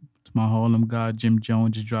guy, Jim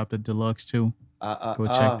Jones just dropped a deluxe too. Go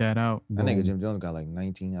check that out. That nigga Jim Jones got like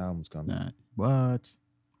 19 albums coming. What?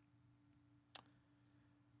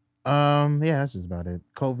 Yeah, that's just about it.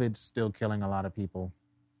 COVID's still killing a lot of people,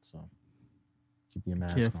 so keep your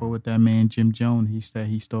mask careful on. with that man, Jim Jones. He said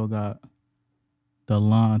he still got the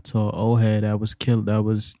line to old head that was killed, that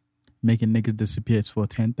was making niggas disappear for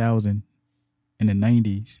 10,000 in the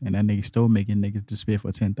 90s, and that nigga still making niggas disappear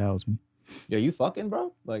for 10,000. Yo, you fucking,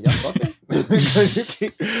 bro? Like, y'all fucking? Because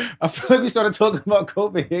I feel like we started talking about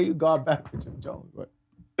COVID. Here you got back with Jim Jones. But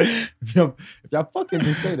if y'all fucking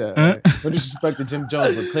just say that. Like, no disrespect to Jim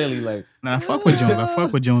Jones, but clearly, like. Nah, I fuck with Jones. I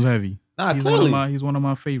fuck with Jones heavy. Nah, clearly. He's one of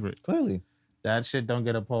my favorites. Clearly. That shit don't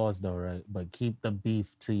get a pause though, right? But keep the beef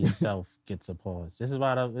to yourself gets a pause. This is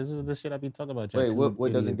the shit I be talking about. Wait,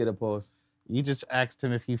 what doesn't get a pause? You just asked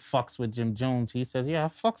him if he fucks with Jim Jones. He says, "Yeah, I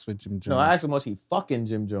fucks with Jim Jones." No, I asked him, was he fucking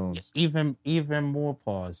Jim Jones? Even more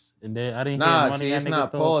pause. And then I didn't. Nah, hear see, it's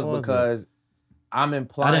not pause because I'm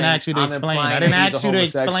implying. I didn't ask you to explain. I didn't ask you to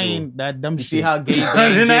explain that dumb shit. You see how gay? I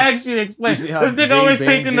didn't ask you to explain. This nigga always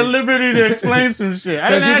taking the liberty to explain some shit.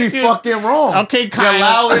 Because you be fucking wrong. Okay, Kyle. You're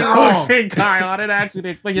loud and wrong. Okay, Kyle. I didn't ask you to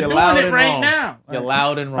explain. You're doing it right now. You're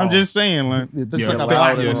loud and wrong. I'm just saying, like,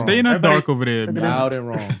 stay in the dark over there, man. Loud and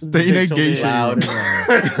wrong. Stay in that gay shit. Loud and wrong.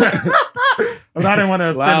 I didn't want to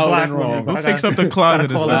offend black women. Go fix up the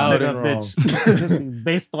closet. Loud and wrong.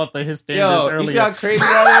 Based off of his standards earlier. You see how crazy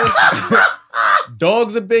that is?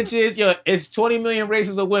 Dogs are bitches. Yo, it's 20 million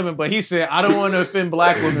races of women, but he said, I don't want to offend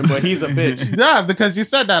black women, but he's a bitch. Yeah, because you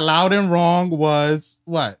said that loud and wrong was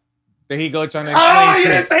what? Then he go trying to explain shit.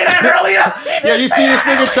 You didn't say that earlier. Yeah, you see this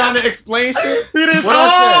nigga trying to explain shit? What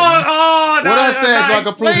I said so I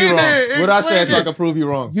can prove you wrong. What I said so I can prove you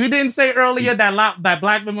wrong. You didn't say earlier that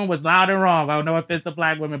black women was loud and wrong. I don't know if it's the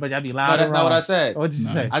black women, but y'all be loud and wrong. No, that's not what I said. What did you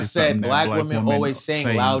say? I said black women always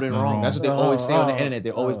saying loud and wrong. That's what they always say on the internet.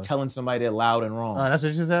 They're always telling somebody they're loud and wrong. That's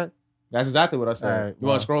what you said? That's exactly what I said. Right, you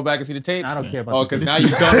want to scroll back and see the tapes? I don't care about Oh, because now you're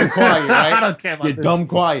dumb and quiet, right? I don't care about You're this. dumb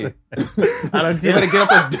quiet. I don't care. You better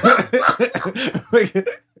get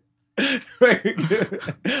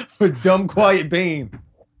up for dumb quiet Bane.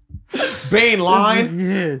 Bane line.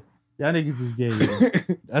 Yeah. Y'all niggas is gay.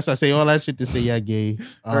 That's why I say all that shit to say y'all gay.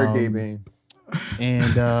 Very gay, Bane.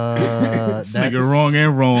 And this nigga wrong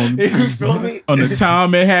and wrong. You feel me? On the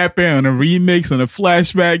time it happened, on a remix, on a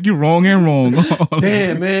flashback, you wrong and wrong.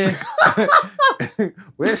 Damn, man.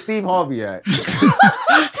 Where's Steve Harvey at?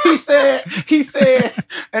 He said,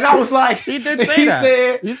 and I was like, he did say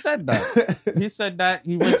that. He said that. He said that.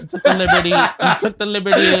 He took the liberty. He took the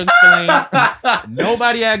liberty to explain.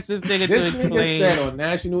 Nobody asked this nigga to explain. This nigga said on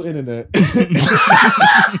national internet.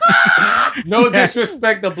 No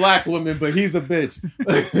disrespect to black women, but he's a bitch.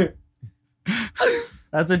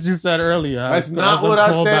 That's what you said earlier. That's not what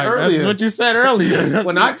I said earlier. That's what you said earlier.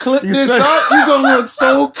 When I clip this up, you're going to look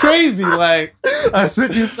so crazy. Like, that's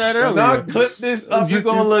what you said earlier. When I clip this up, you're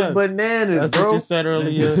going to look bananas, that's bro. what you said earlier.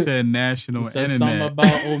 You said national said internet. Something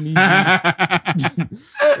about Omiji.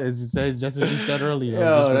 Just what you said earlier.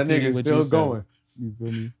 Yo, that nigga's still going. You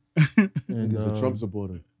feel me? And, he's a Trump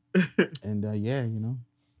supporter. And yeah, you know,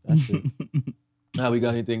 that shit. We got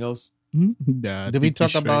anything else? Nah, did we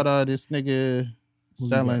talk about this nigga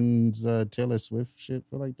selling Taylor Swift shit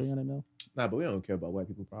for like $300 million? Nah, but we don't care about white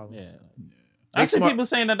people problems. Yeah. I see people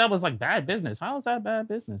saying that was like bad business. How is that bad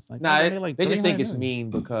business? Like, nah, they just think it's mean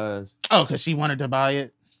because because she wanted to buy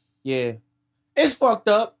it. Yeah, it's fucked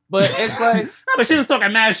up, but it's like. But she was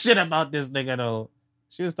talking mad shit about this nigga though.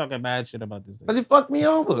 She was talking mad shit about this nigga. Because he fucked me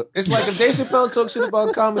over. It's like if Dave Chappelle talk shit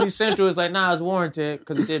about Comedy Central, it's like, nah, it's warranted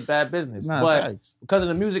because he did bad business. But because in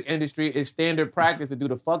the music industry, it's standard practice to do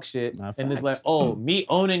the fuck shit. And it's like, oh, me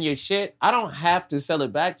owning your shit, I don't have to sell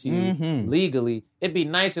it back to you legally. It'd be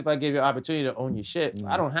nice if I gave you an opportunity to own your shit.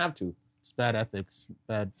 I don't have to. It's bad ethics,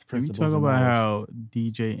 bad principles. Can we talk about how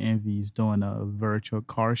DJ Envy is doing a virtual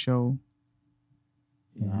car show?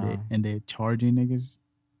 And they're charging niggas?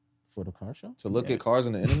 For the car show? To look at cars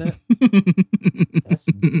on the internet?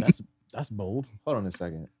 That's bold. Hold on a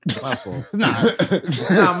second. My fault.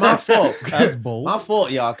 Nah, my fault. That's bold. My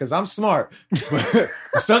fault, y'all, because I'm smart. But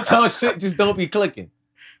sometimes shit just don't be clicking.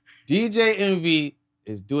 DJ Envy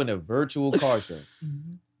is doing a virtual car show.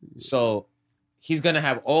 So he's going to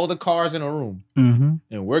have all the cars in a room.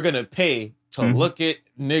 And we're going to pay to look at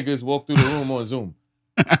niggas walk through the room on Zoom.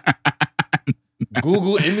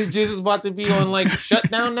 Google Images is about to be on like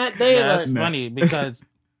shutdown that day. That's funny because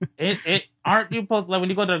it aren't you supposed like when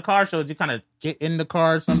you go to the car shows you kind of get in the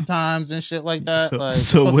car sometimes and shit like that.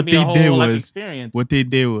 So what they did was experience. What they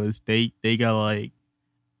did was they got like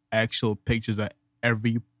actual pictures of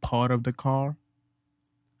every part of the car,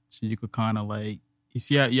 so you could kind of like you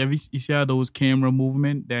see how those camera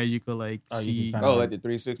movement that you could like see. Like the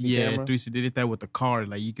 360 camera. Yeah, 360. They did that with the car.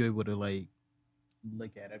 Like you could be able to like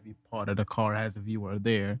look at every part of the car as a viewer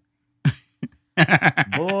there.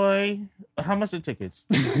 Boy, how much the tickets?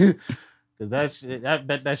 Because I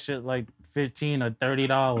bet that shit like $15 or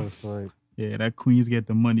 $30. Like, yeah, that Queens get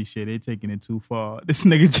the money shit. They taking it too far. This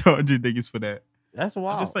nigga charging niggas for that. That's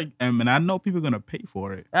wild. Just like, I mean, I know people are gonna pay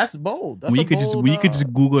for it. That's bold. That's when you could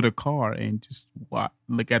just Google the car and just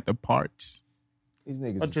look at the parts. These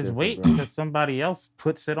niggas. But just wait until somebody else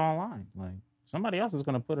puts it online. Like. Somebody else is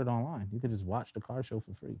gonna put it online. You could just watch the car show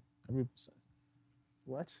for free.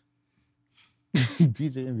 What?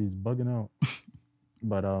 DJ Envy's bugging out.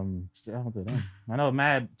 But shout out to them. I know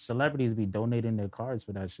mad celebrities be donating their cars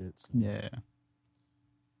for that shit. So. Yeah.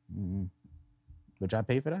 Would y'all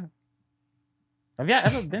pay for that? Have y'all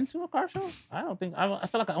ever been to a car show? I don't think. I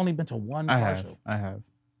feel like I only been to one car show. I have.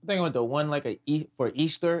 I think I went to one like for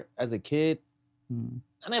Easter as a kid.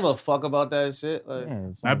 I never fuck about that shit. Like,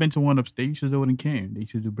 I've been to one upstate. They used to do it in Cam. They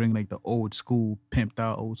used to bring like the old school, pimped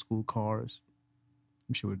out old school cars.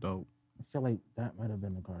 I'm sure it's dope. I feel like that might have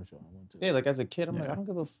been the car show I went to. Yeah, like as a kid, I'm like, I don't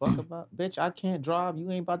give a fuck about, bitch, I can't drive.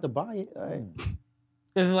 You ain't about to buy it. Like,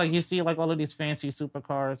 it's like you see like all of these fancy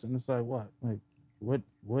supercars, and it's like, what? Like,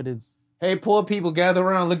 what is... Hey, poor people, gather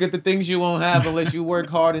around. Look at the things you won't have unless you work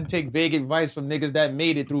hard and take vague advice from niggas that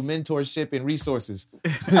made it through mentorship and resources.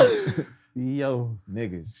 Yo,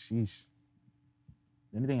 niggas, sheesh.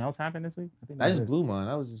 Anything else happen this week? I just blew mine.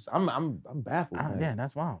 I'm baffled. Yeah,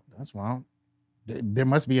 that's wild. That's wild. There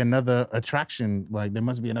must be another attraction. Like there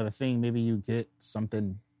must be another thing. Maybe you get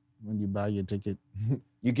something when you buy your ticket.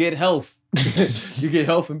 You get health. You get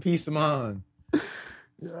health and peace of mind.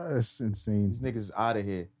 Yeah, it's insane. These niggas is out of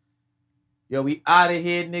here. Yo, we out of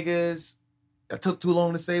here, niggas. I took too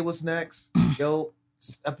long to say what's next. Yo,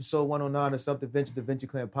 episode 109 of Something Venture, the Venture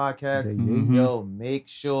Clan podcast. Mm-hmm. Yo, make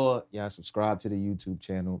sure y'all subscribe to the YouTube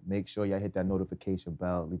channel. Make sure y'all hit that notification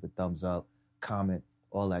bell. Leave a thumbs up, comment,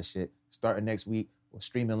 all that shit. Starting next week, we're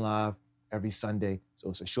streaming live every Sunday. So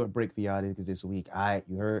it's a short break for y'all because this week, all right,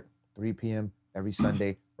 you heard, 3 p.m. every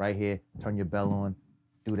Sunday right here. Turn your bell on.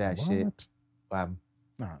 Do that shit.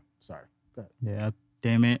 Nah, sorry. Yeah,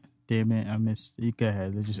 damn it. I missed. You go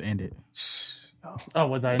ahead. Let's just end it. Oh,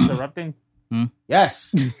 was I interrupting?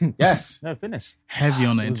 Yes. Yes. No, finish. Heavy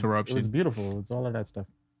on the interruption. It was beautiful. It was all of that stuff.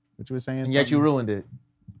 What you were saying? And yet you ruined it.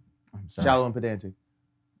 I'm sorry. Shallow and pedantic.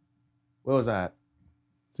 Where was I at?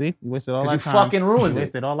 See? You wasted all that time. You fucking ruined it. You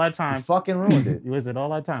wasted all that time. You fucking ruined it. You wasted all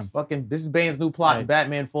that time. This is Bane's new plot in Right.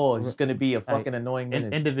 Batman 4. It's just going to be a fucking annoying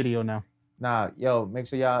minute. End the video now. Nah, yo, make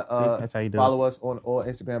sure y'all that's how you do follow us on all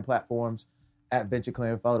Instagram platforms at Venture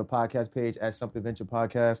Clan. Follow the podcast page at Something Venture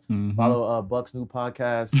Podcast. Mm-hmm. Follow Buck's new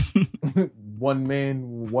podcast, One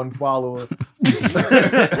Man, One Follower.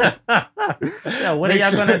 Yeah, what are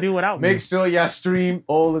y'all going to do without me? Make sure y'all stream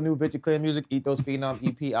all the new Venture Clan music. Eat Those Phenom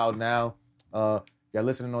EP out now. If y'all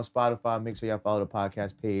listening on Spotify, make sure y'all follow the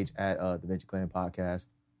podcast page at the Venture Clan Podcast.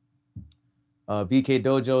 VK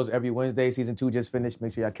Dojos every Wednesday. Season 2 just finished.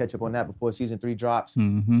 Make sure y'all catch up on that before Season 3 drops.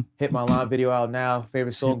 Mm-hmm. Hit My Line video out now.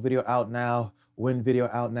 Favorite song video out now. Win video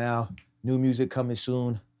out now. New music coming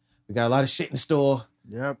soon. We got a lot of shit in store.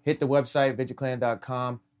 Yep. Hit the website,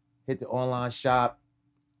 ventureclan.com. Hit the online shop.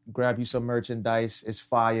 Grab you some merchandise. It's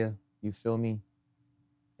fire. You feel me?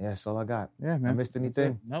 Yeah, that's all I got. Yeah, man. I missed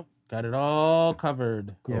anything? Nope. Got it all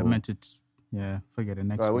covered. Cool. Yeah, I meant to. Yeah, forget it.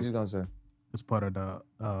 Next All right, week. what you gonna say? It's part of the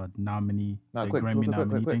nominee. Nah, the quick, Grammy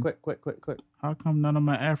nominee thing. quick. How come none of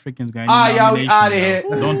my Africans got Ah, any y'all, we out of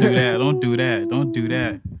nominations? here. Don't do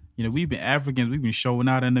that. You know, we've been Africans. We've been showing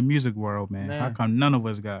out in the music world, man. How come none of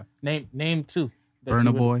us got? Name two.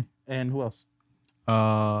 Burna Boy. And who else?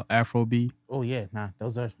 Afro B. Oh yeah,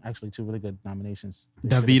 those are actually two really good nominations.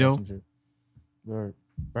 Davido.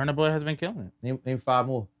 Burna Boy has been killing it. Name 5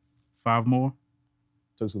 more. 5 more?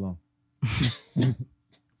 Took too long.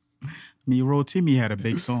 I mean, Rotimi had a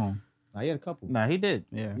big song. He had a couple. Nah, he did.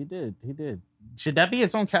 Yeah, he did. Should that be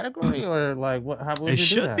its own category or like what? How would it you do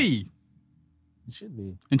should that? be. It should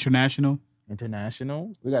be international. We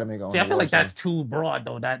gotta make our own. See, I feel like that's too broad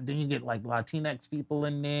though. That then you get like Latinx people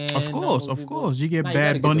in there. Of course, you get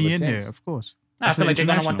Bad Bunny in there. Of course. I feel like they're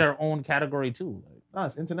gonna want their own category too. Nah,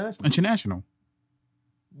 it's international. International.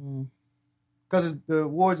 Because the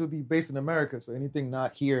awards would be based in America, so anything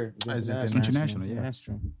not here is international. Yeah, that's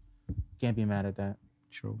true. Can't be mad at that.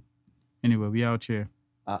 True. Anyway, we out here.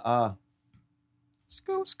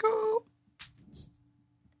 Scoop.